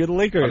matter. You're the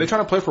Lakers. Are they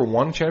trying to play for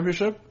one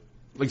championship?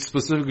 Like,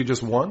 specifically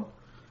just one?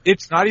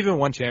 It's not even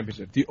one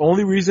championship. The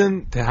only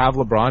reason to have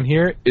LeBron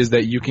here is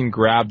that you can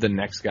grab the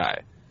next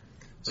guy.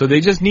 So they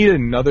just need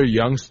another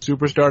young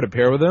superstar to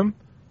pair with him.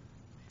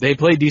 They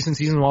play decent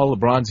seasons while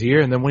LeBron's here,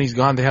 and then when he's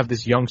gone, they have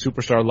this young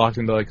superstar locked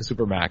into like a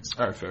supermax.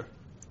 All right, fair.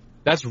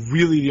 That's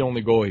really the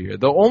only goal here.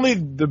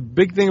 The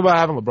big thing about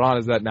having LeBron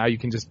is that now you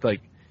can just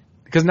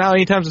because now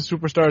anytime a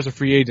superstar is a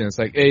free agent, it's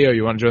like, hey, yo,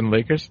 you want to join the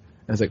Lakers?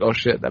 And it's like, oh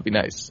shit, that'd be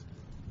nice.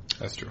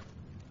 That's true.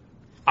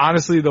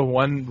 Honestly, the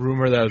one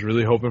rumor that I was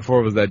really hoping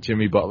for was that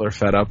Jimmy Butler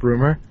fed up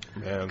rumor.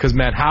 Because,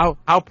 man, how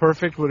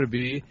perfect would it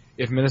be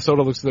if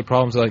Minnesota looks at the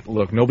problems like,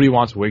 look, nobody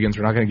wants Wiggins.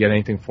 We're not going to get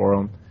anything for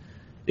him.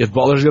 If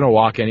Butler's going to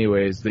walk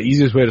anyways, the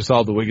easiest way to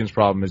solve the Wiggins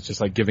problem is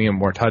just giving him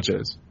more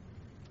touches.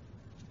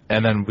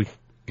 And then we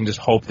can just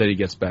hope that he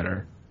gets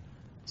better.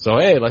 So,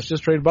 hey, let's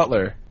just trade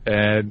Butler.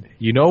 And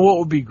you know what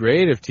would be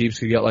great if teams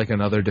could get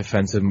another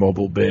defensive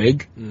mobile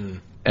big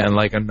and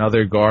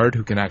another guard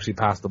who can actually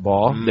pass the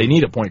ball. They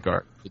need a point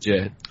guard,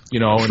 legit.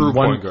 True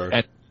point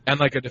guard.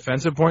 And a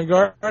defensive point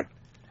guard.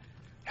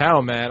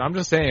 Hell, man, I'm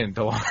just saying,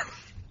 DeLon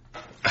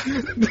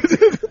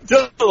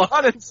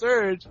and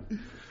Serge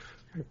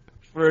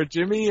for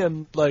Jimmy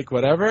and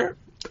whatever.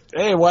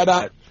 Hey, why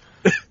not?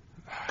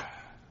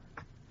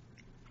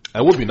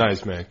 That would be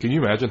nice, man. Can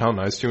you imagine how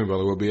nice Jimmy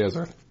Butler would be as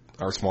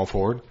our small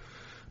forward?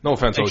 No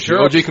offense, OG.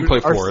 Sure, OG can play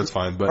 4, it's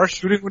fine. But our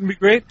shooting wouldn't be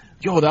great.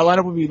 Yo, that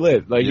lineup would be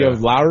lit. You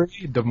have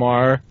Lowry,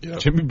 DeMar,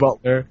 Jimmy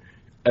Butler,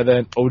 and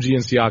then OG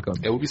and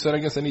Siakam. It would be set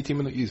against any team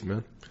in the East,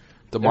 man.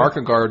 DeMar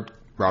can guard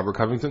Robert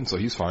Covington, so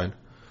he's fine.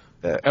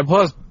 And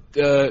plus,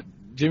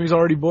 Jimmy's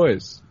already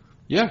boys.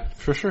 Yeah,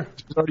 for sure.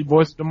 Jimmy's already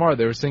boys with DeMar.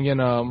 They were singing,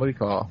 what do you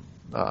call?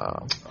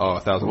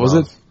 1,000 Miles. Was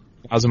it?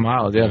 1,000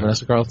 Miles, yeah,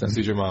 Vanessa Carlton.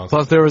 CJ Miles.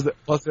 Plus there was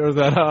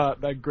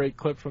that great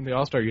clip from the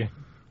All-Star game.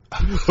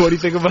 What do you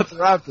think about the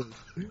Raptors?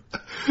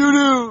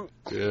 Doo-doo!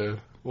 Yeah.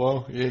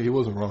 Well, yeah, he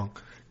wasn't wrong.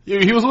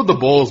 He was with the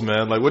Bulls,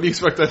 man. What do you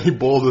expect any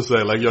Bull to say?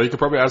 You could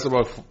probably ask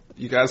about,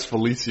 you can ask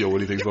Felicio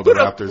what he thinks about the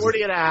Raptors.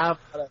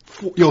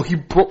 40.5. Yo, he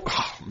broke,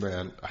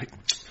 man.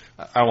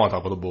 I want to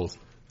talk about the Bulls.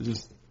 It's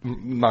just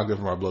not good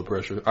for my blood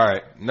pressure.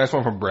 Alright, next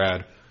one from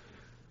Brad.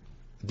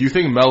 Do you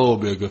think Melo will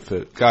be a good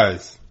fit?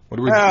 Guys, what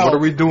are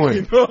we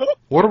doing?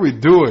 What are we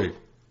doing?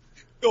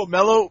 Yo,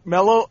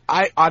 Melo,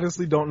 I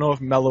honestly don't know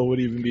if Melo would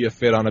even be a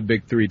fit on a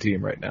big 3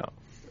 team right now.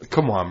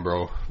 Come on,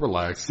 bro.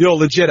 Relax. Yo,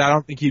 legit, I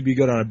don't think he'd be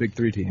good on a big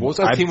 3 team. What was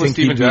that team with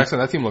Steven Jackson?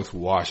 That team looks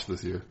washed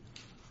this year.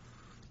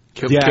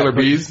 Killer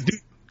Bees?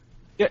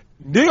 Yeah,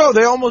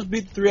 they almost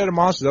beat the 3-headed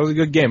monsters. That was a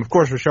good game. Of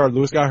course, Rashard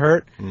Lewis got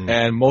hurt,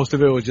 and most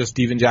of it was just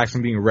Steven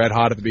Jackson being red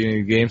hot at the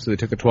beginning of the game, so they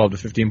took a 12 to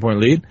 15 point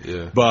lead.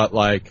 Yeah. But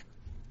like,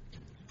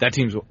 that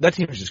team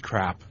is just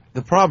crap.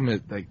 The problem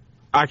is, like,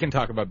 I can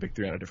talk about Big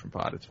 3 on a different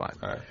pod. It's fine.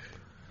 All right.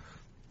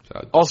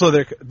 Also,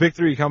 their Big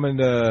 3 coming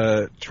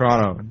to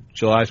Toronto,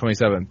 July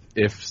 27th.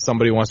 If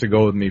somebody wants to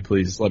go with me,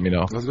 please let me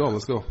know. Let's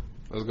go.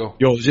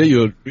 Yo, legit,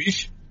 you agree?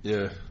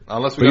 Yeah.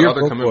 Unless we got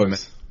other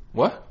commitments.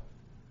 What?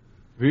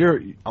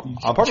 I'm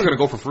probably gonna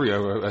go for free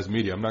as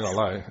media. I'm not gonna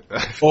lie.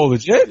 Oh,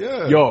 legit?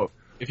 Yeah. Yo,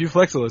 if you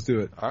flex it, let's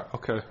do it.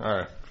 Okay. All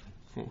right.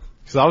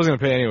 Because I was gonna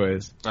pay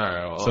anyways. All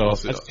right. Well,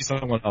 so let's see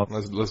someone else.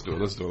 Let's do it.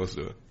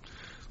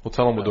 We'll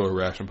tell them we'll do a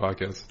reaction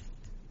podcast.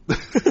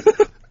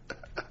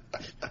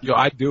 Yo,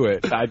 I do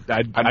it. I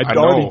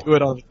already do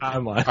it on the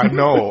timeline. I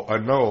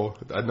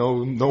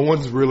know. No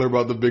one's realer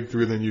about the Big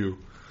 3 than you.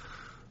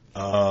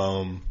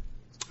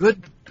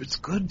 It's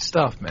good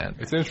stuff, man.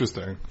 It's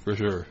interesting, for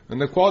sure.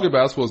 And the quality of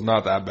basketball is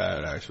not that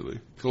bad, actually.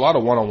 It's a lot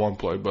of one-on-one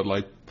play, but,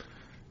 like,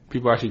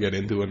 people actually get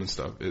into it and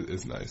stuff.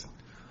 It's nice.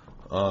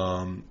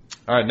 All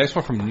right, next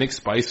one from Nick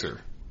Spicer.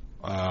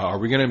 Are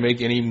we going to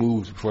make any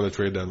moves before the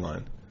trade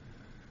deadline?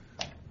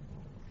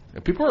 Yeah,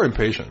 people are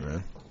impatient,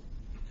 man.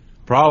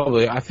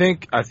 Probably. I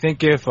think by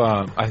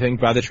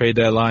the trade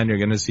deadline, you're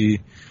going to see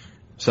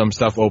some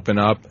stuff open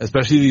up,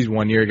 especially these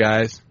one-year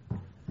guys.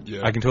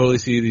 Yeah. I can totally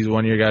see these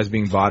one-year guys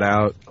being bought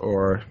out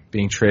or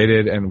being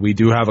traded, and we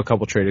do have a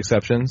couple trade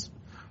exceptions.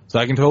 So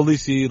I can totally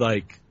see,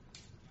 like,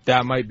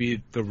 that might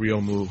be the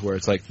real move where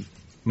it's like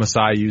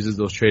Masai uses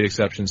those trade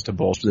exceptions to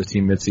bolster the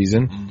team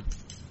midseason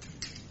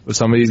with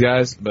some of these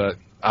guys, but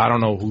I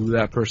don't know who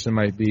that person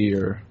might be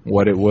or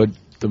what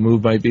the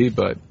move might be,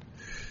 but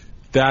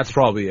that's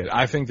probably it.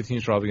 I think the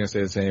team's probably going to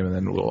stay the same, and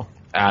then we'll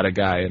add a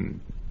guy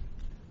in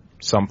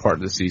some part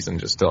of the season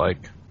just to,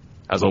 like,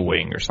 as a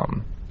wing or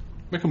something.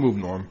 Make a move,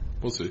 Norm.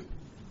 We'll see.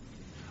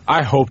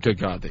 I hope to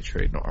God they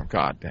trade Norm.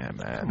 God damn,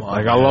 man.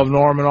 Like, I love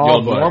Norm and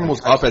all, but Norm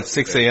was up at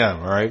 6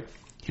 a.m., all right?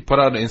 He put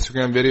out an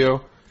Instagram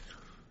video,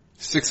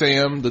 6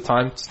 a.m., the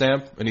time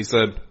stamp, and he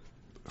said,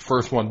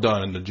 first one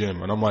done in the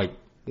gym. And I'm like,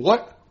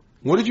 what?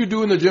 What did you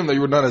do in the gym that you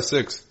were done at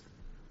 6?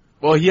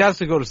 Well, he has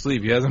to go to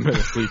sleep. He hasn't been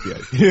asleep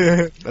yet.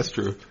 Yeah, that's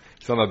true.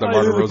 It's not like the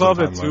Martin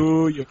Rosen at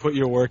 2, you put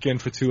your work in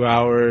for 2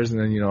 hours, and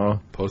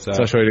then, post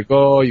that. So ready to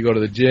go. You go to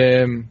the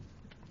gym.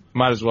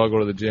 Might as well go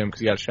to the gym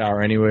because you got to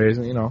shower anyways.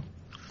 And,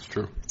 it's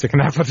true. Take a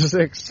nap after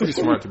 6. Pretty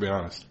smart, to be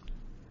honest.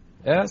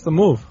 Yeah, that's the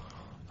move.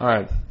 All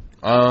right.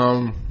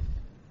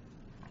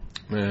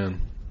 Man,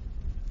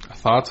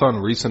 thoughts on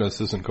recent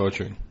assistant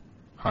coaching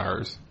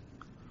hires?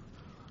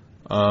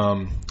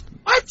 What?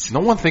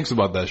 No one thinks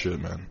about that shit,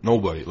 man.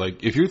 Nobody.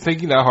 Like, if you're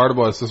thinking that hard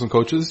about assistant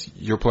coaches,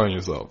 you're playing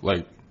yourself.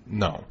 Like,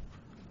 no.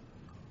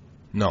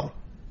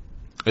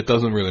 It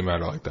doesn't really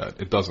matter like that.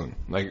 It doesn't.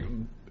 Like,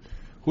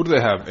 who do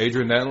they have?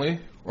 Adrian Dantley?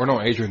 Or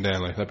no, Adrian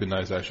Dantley. That'd be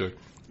nice, actually.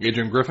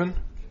 Adrian Griffin?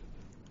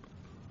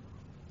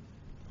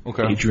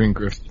 Okay. Adrian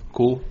Griffin.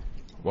 Cool.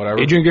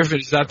 Whatever. Adrian Griffin,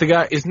 is that the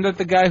guy? Isn't that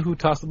the guy who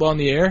tossed the ball in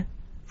the air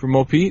for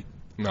Mo Pete?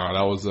 No,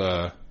 that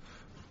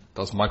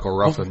was Michael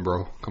Ruffin,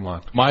 bro. Come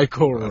on.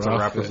 Michael Ruffin.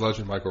 That's a Raptors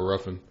legend, Michael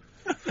Ruffin.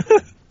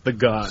 The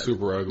god.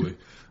 Super ugly.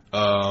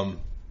 And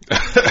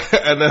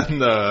then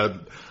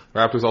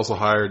Raptors also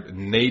hired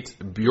Nate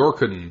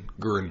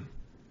Bjorkgren.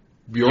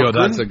 Yo,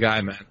 that's a guy,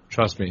 man.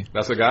 Trust me.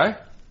 That's a guy?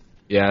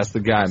 Yeah, that's the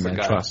guy, man.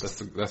 Trust.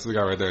 That's the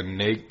guy right there.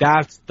 Nate.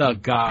 That's the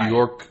guy.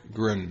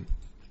 Bjorkgren.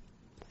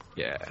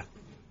 Yeah.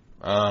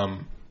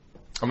 I'm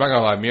not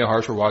gonna lie. Me and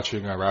Harsh were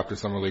watching Raptors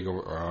Summer League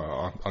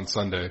on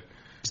Sunday,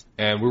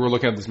 and we were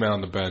looking at this man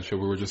on the bench,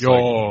 and we were just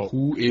like,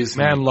 "Who is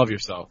man? He? Love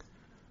yourself."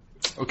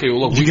 Okay,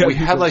 well, look, we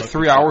had like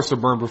 3 hours to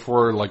burn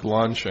before like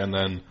lunch, and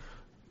then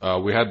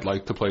we had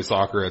like to play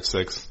soccer at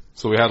 6,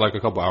 so we had like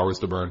a couple hours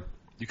to burn.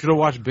 You could have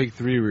watched Big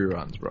 3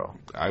 reruns, bro.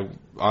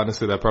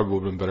 Honestly, that probably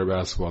would have been better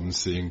basketball than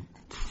seeing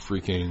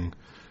freaking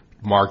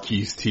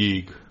Marquise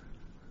Teague.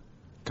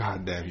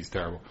 God damn, he's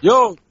terrible.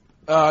 Yo,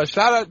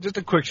 just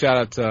a quick shout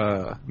out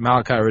to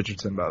Malachi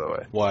Richardson, by the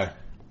way. Why?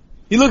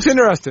 He looks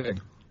interesting.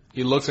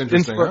 He looks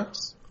interesting, huh?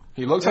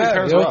 He looks like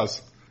Terrence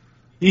Ross.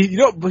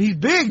 But he's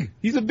big.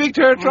 He's a big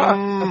Terrence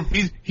Ross.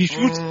 He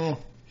shoots.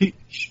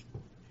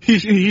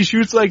 He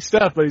shoots like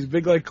Steph, but he's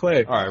big like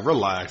Clay. All right,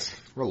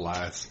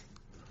 relax.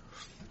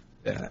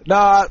 Yeah.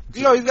 Nah,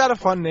 he's got a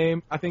fun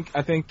name. I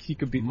think he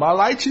could be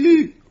Malachi,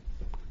 baby.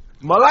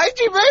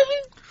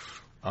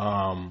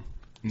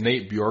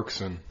 Nate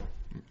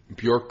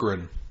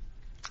Bjorkgren.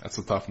 That's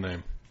a tough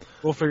name.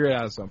 We'll figure it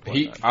out at some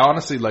point. I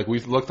honestly, like, we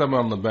looked at him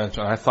on the bench,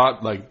 and I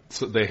thought, like,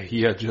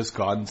 he had just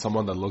gotten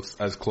someone that looks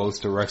as close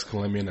to Rex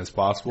Kalimian as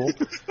possible,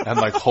 and,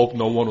 like, hope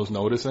no one was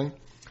noticing.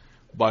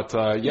 But,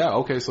 yeah,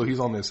 okay, so he's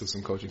on the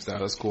assistant coaching staff.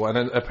 That's cool. And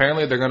then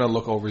apparently they're going to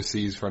look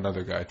overseas for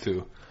another guy,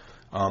 too.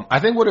 I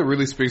think what it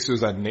really speaks to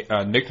is that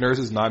Nick Nurse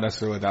is not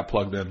necessarily that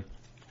plugged in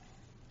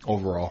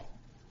overall.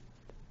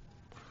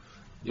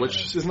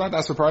 Which is not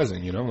that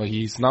surprising, you know? Like,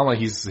 he's not like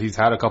he's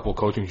had a couple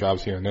coaching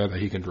jobs here and there that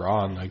he can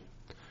draw on. Like,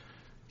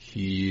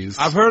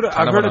 I've heard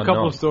a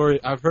couple of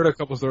stories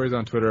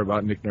on Twitter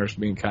about Nick Nurse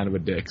being kind of a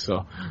dick,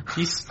 so.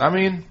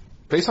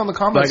 Based on the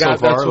comments so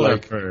far,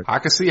 like, I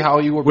can see how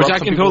you would rub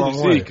some people the wrong way. Which I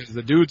can totally see, because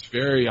the dude's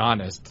very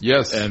honest.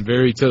 Yes. And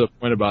very to the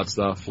point about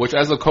stuff. Which,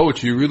 as a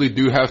coach, you really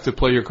do have to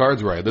play your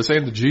cards right. This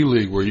ain't the G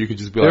League where you could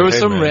just be there was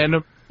some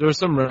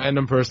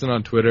random person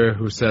on Twitter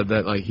who said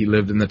that, like, he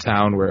lived in the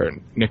town where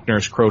Nick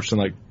Nurse coached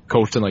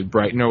in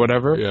Brighton or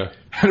whatever. Yeah.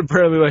 And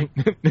apparently, like,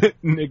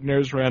 Nick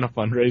Nurse ran a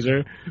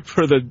fundraiser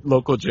for the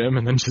local gym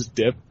and then just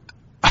dipped.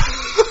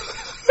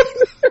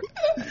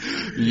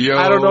 Yo.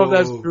 I don't know if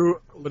that's true,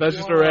 but that's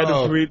just a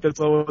random tweet that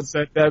someone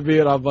sent at me,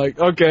 and I'm like,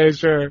 okay,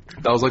 sure.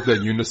 That was like the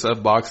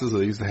UNICEF boxes that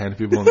they used to hand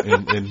people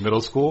in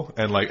middle school,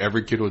 and like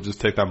every kid would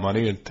just take that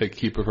money and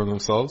keep it for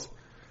themselves.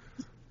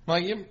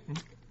 Like,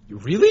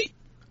 really?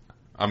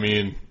 I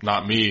mean,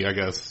 not me, I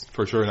guess.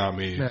 For sure not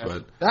me. Man,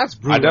 but that's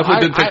brutal. I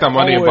definitely did take that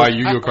money and buy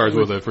Yu-Gi-Oh cards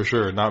with it, for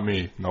sure. Not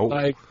me. Nope.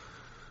 Like,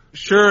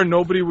 sure,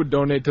 nobody would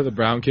donate to the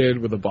brown kid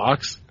with a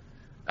box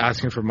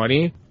asking for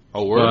money.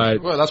 Oh,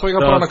 word? Well, that's why you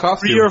gotta put on a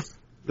costume.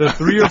 The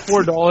 $3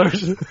 or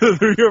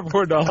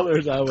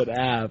 $4 I would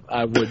have,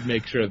 I would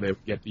make sure they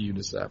would get to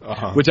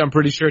UNICEF, which I'm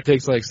pretty sure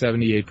takes like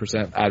 78%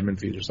 admin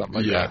fees or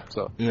something like that.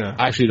 So I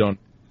actually don't.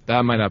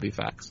 That might not be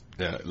facts.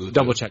 Yeah, legit.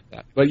 Double check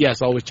that. But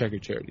yes, always check your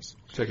charities.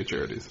 Check your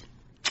charities.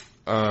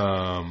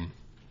 Yeah,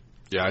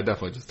 I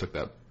definitely just took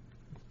that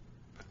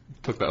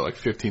like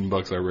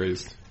 $15 I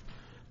raised,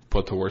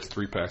 put towards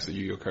 3 packs of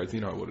Yu-Gi-Oh cards.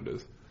 You know what it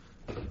is.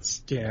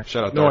 Yeah.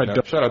 Shout out Dark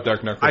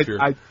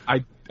Knight.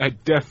 I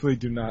definitely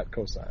do not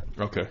cosign.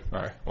 Okay, all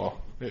right.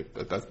 Well,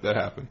 that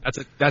happened.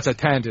 That's a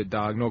tangent,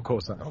 dog. No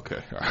cosign.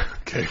 Okay, all right.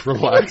 Okay.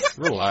 Relax,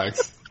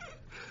 relax.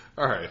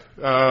 All right.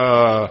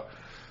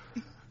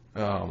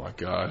 Oh my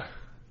God.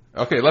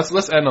 Okay, let's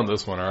end on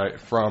this one. All right,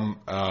 from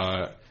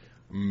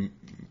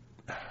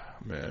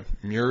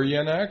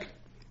Murianak.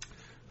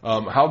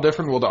 How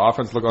different will the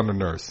offense look under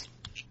Nurse?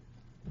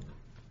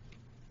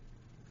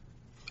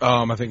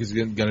 I think it's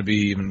going to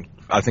be even.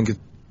 I think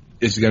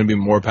it's going to be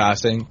more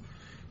passing.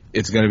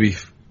 It's going to be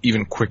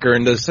even quicker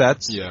into the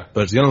sets. Yeah.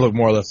 But it's going to look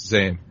more or less the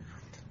same.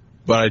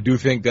 But I do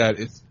think that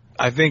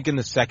I think in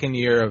the second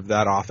year of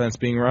that offense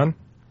being run,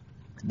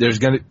 there's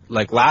going to,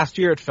 like last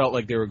year, it felt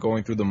like they were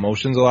going through the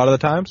motions a lot of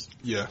the times.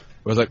 Yeah. It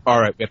was like, all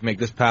right, we have to make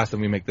this pass,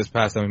 then we make this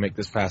pass, then we make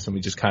this pass, and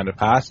we just kind of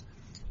pass.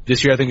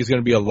 This year, I think it's going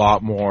to be a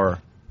lot more,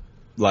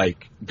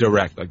 like,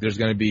 direct. Like, there's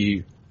going to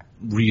be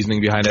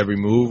reasoning behind every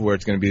move where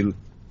it's going to be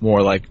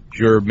more like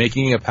you're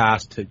making a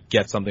pass to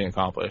get something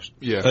accomplished.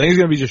 Yeah. So I think it's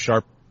going to be just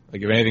sharp.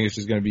 Like, if anything, it's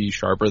just going to be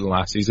sharper than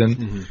last season.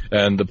 Mm-hmm.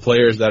 And the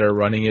players that are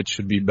running it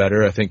should be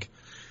better. I think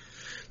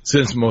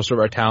since most of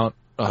our talent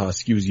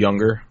skews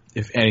younger,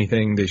 if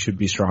anything, they should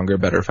be stronger,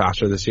 better,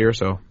 faster this year.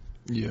 So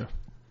yeah,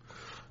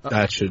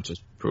 that should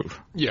just prove.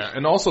 Yeah,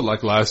 and also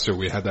like last year,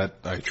 we had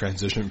that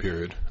transition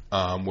period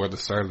where the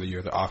start of the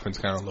year, the offense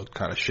kind of looked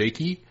kind of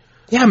shaky.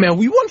 Yeah, man,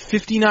 we won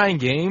 59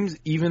 games,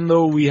 even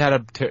though we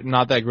had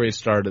not that great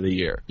start of the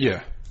year.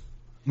 Yeah.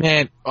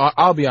 Man,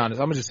 I'll be honest.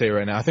 I'm going to just say it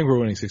right now. I think we're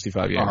winning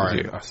 65 games this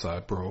year.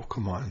 Aside, bro.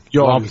 Come on.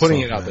 Yo, I'm putting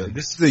it out there.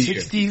 This is the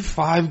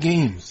 65 year.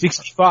 games.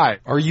 65.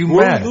 Are you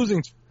mad? Are we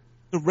losing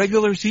the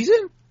regular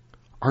season?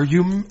 Are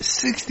you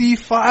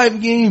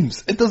 65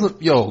 games? It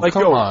doesn't,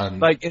 come on.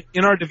 Like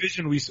in our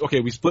division, we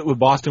split with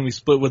Boston, we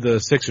split with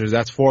the Sixers.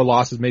 That's 4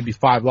 losses, maybe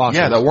 5 losses.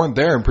 Yeah, that weren't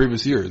there in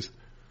previous years.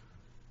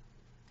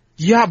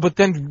 Yeah, but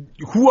then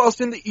who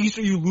else in the East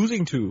are you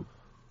losing to?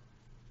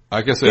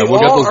 I guess we'll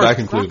get those back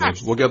in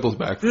Cleveland. We'll get those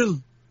back. They're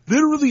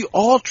literally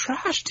all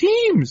trash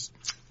teams.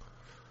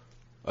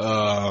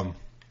 Yeah,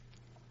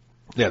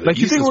 like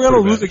you think we're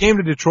gonna lose a game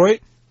to Detroit?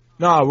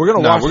 Nah, we're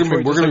gonna watch. We're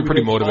gonna be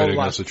pretty motivated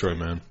against Detroit,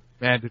 man.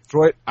 Man,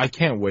 Detroit, I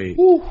can't wait.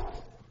 Woo.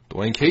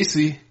 Dwayne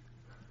Casey.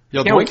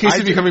 Dwayne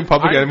Casey becoming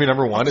public enemy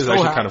number 1 is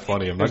actually kind of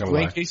funny. I'm not gonna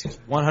lie. Dwayne Casey's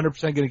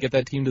 100% gonna get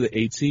that team to the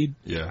 8 seed.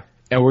 Yeah.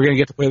 And we're gonna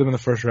get to play them in the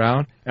first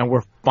round, and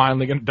we're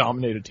finally gonna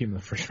dominate a team in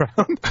the first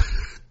round.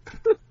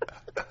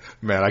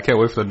 Man, I can't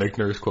wait for the Nick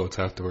Nurse quotes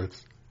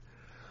afterwards.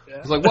 Yeah.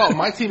 It's like, well,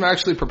 my team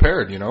actually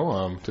prepared,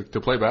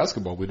 to play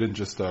basketball. We didn't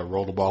just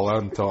roll the ball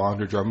out and tell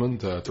Andre Drummond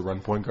to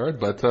run point guard,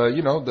 but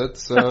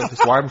that's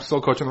why I'm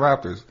still coaching the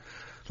Raptors.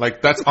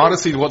 Like, that's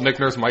honestly what Nick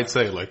Nurse might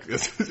say. Like,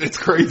 it's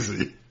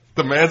crazy.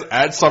 The man's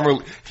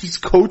he's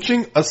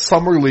coaching a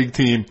summer league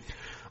team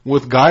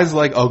with guys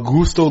like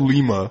Augusto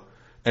Lima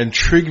and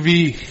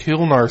Trygve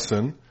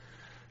Hilnarsson.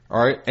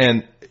 All right,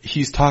 and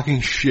he's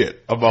talking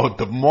shit about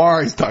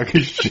DeMar. He's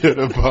talking shit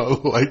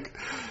about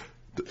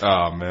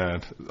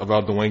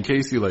about Dwayne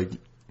Casey. Like,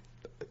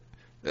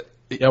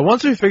 yeah,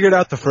 once we figured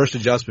out the first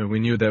adjustment, we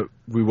knew that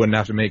we wouldn't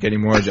have to make any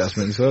more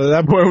adjustments. So at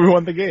that point, we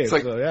won the game. So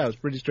yeah, it was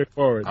pretty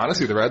straightforward.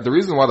 Honestly, the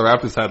reason why the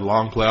Raptors had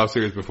long playoff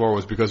series before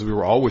was because we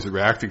were always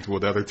reacting to what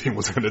the other team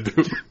was going to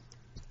do.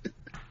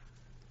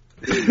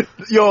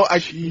 Yo,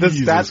 the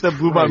stat that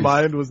blew my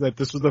mind was that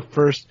this was the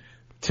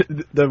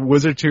the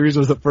Wizard series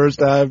was the first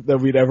time that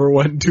we'd ever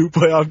won 2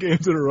 playoff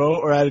games in a row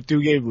or had a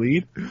 2-game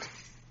lead?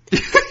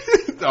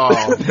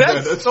 Oh,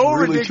 that's so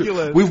really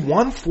ridiculous. True. We've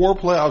won 4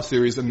 playoff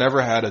series and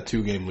never had a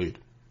 2-game lead.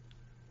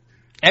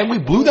 And we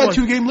blew that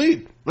 2-game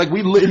lead. Like,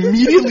 we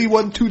immediately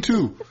won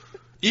 2-2.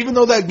 Even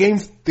though that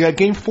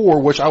game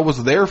 4, which I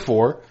was there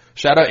for,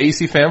 shout out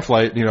AC Fan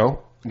Flight,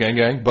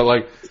 gang, but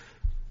like,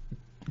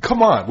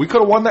 come on, we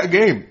could have won that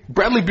game.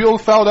 Bradley Beal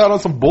fouled out on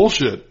some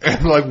bullshit,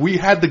 and like, we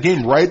had the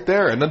game right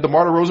there, and then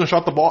DeMar DeRozan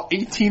shot the ball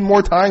 18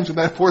 more times in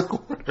that fourth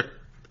quarter.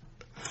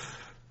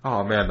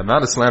 Oh man, the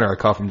amount of slander I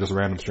caught from just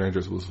random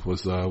strangers was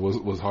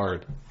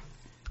hard.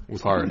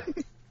 Was hard.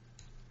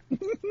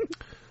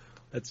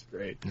 That's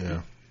great.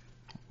 Yeah.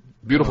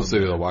 Beautiful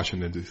city though,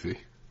 Washington DC.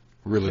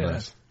 Really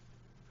nice.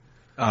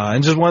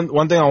 And just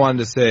one thing I wanted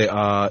to say,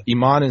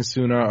 Iman and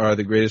Suna are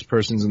the greatest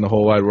persons in the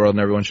whole wide world,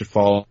 and everyone should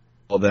follow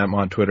them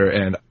on Twitter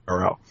and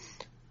RL.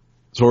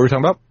 So what were we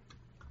talking about?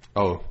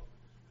 Oh,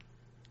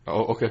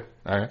 okay.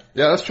 All right.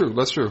 Yeah, that's true.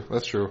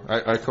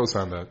 I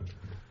co-sign that.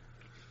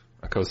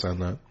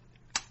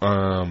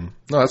 No,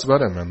 that's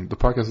about it, man. The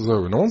podcast is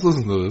over. No one's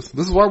listening to this.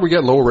 This is why we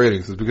get low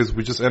ratings, is because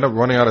we just end up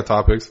running out of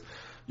topics.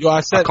 Yo,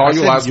 I said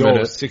you last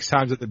minute 6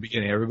 times at the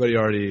beginning. Everybody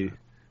already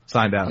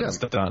signed out. Yeah, it's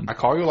done. I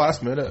call you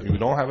last minute. We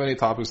don't have any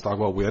topics to talk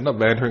about. We end up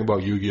bantering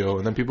about Yu-Gi-Oh!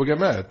 And then people get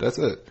mad. That's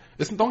it.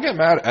 Don't get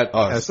mad at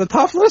us. It's a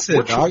tough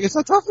listen, dog. It's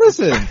a tough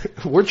listen.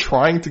 We're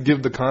trying to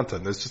give the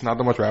content. There's just not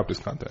that much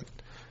Raptors content.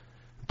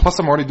 Plus,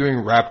 I'm already doing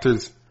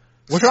Raptors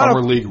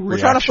Summer League reaction. We're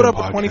trying to put up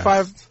a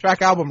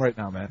 25-track album right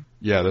now, man.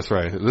 Yeah, that's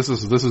right. This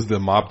is the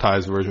Mob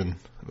Ties version.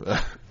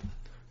 This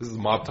is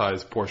Mob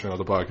Ties portion of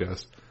the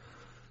podcast.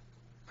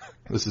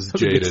 This is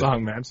That's jaded. A good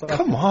song, man.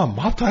 Come on,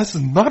 Mob Ties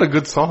is not a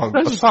good song.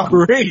 That's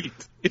great.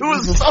 It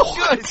was so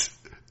good.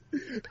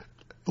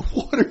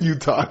 What are you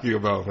talking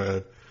about,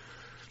 man?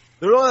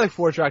 There were only like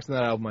 4 tracks in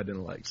that album I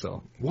didn't like,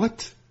 so.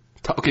 What?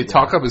 Okay,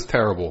 Talk Up is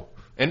terrible.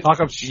 And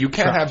you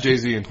can't have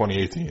Jay-Z in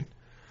 2018.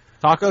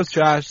 Talk Up's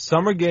trash.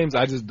 Summer Games,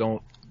 I just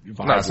don't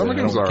vibe with it. Summer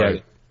Games are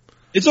alright.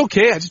 It's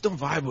okay, I just don't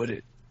vibe with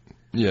it.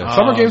 Yeah,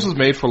 Summer Games was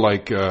made for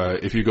like,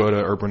 if you go to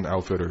Urban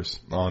Outfitters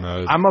on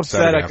I'm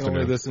upset I can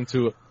only listen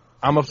to it.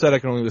 I'm upset I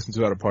can only listen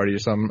to it at a party or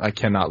something. I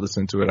cannot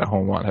listen to it at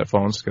home on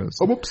headphones because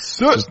I'm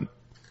upset.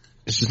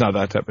 It's just not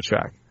that type of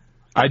track.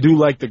 I do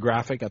like the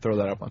graphic. I throw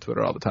that up on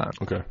Twitter all the time.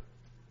 Okay.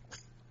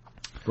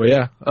 But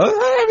yeah,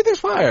 everything's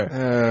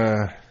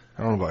fire.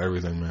 I don't know about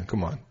everything, man.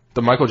 Come on.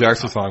 The Michael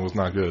Jackson song was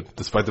not good,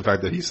 despite the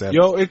fact that he said,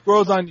 "Yo, it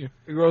grows on you.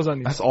 It grows on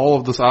you." That's all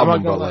of this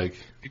album, but like,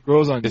 it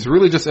grows on you. It's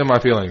really just In My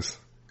Feelings.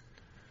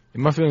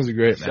 In My Feelings are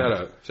great,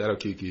 man. Shout out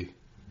Kiki.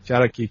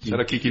 Shout out Kiki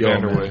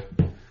Vanderway.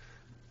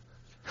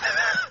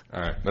 All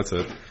right, that's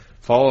it.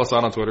 Follow us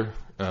on Twitter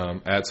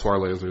at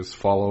SwarLasers.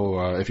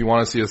 Follow if you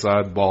want to see us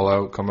ball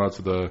out, come out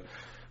to the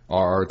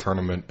RR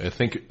tournament. I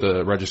think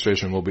the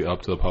registration will be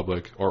up to the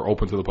public or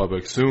open to the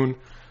public soon.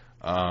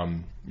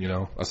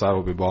 Asad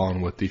will be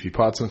balling with Deefy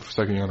Potson for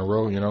 2nd year in a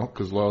row,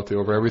 because loyalty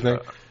over everything.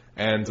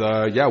 And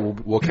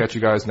we'll catch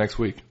you guys next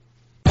week.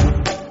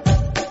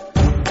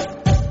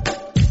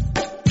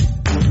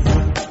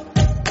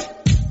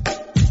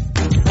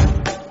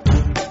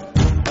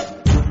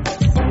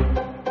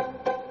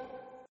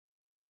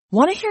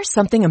 Want to hear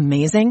something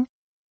amazing?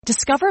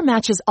 Discover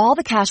matches all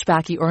the cash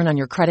back you earn on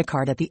your credit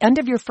card at the end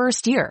of your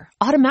first year,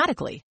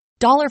 automatically,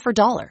 dollar for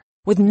dollar,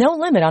 with no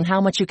limit on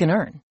how much you can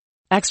earn.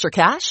 Extra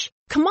cash?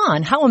 Come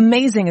on, how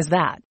amazing is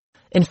that?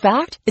 In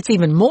fact, it's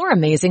even more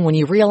amazing when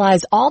you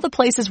realize all the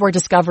places where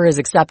Discover is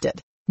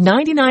accepted.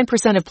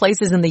 99% of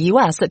places in the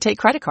U.S. that take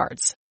credit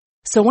cards.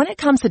 So when it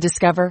comes to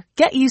Discover,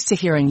 get used to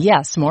hearing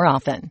yes more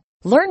often.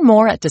 Learn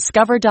more at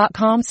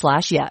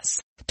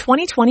discover.com/yes.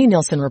 2020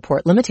 Nielsen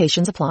Report.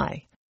 Limitations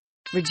apply.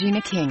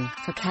 Regina King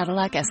for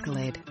Cadillac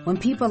Escalade. When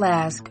people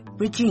ask,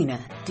 Regina,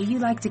 do you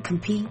like to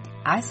compete?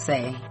 I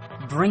say,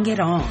 bring it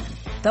on.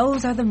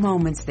 Those are the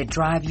moments that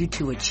drive you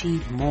to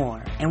achieve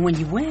more. And when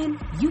you win,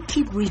 you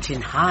keep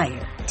reaching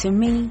higher. To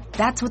me,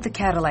 that's what the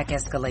Cadillac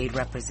Escalade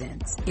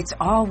represents. It's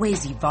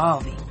always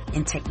evolving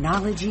in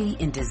technology,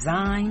 in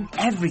design,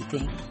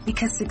 everything.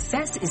 Because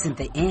success isn't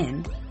the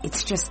end.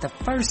 It's just the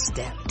first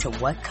step to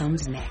what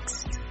comes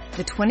next.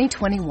 The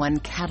 2021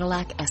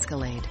 Cadillac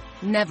Escalade.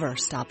 Never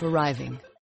stop arriving.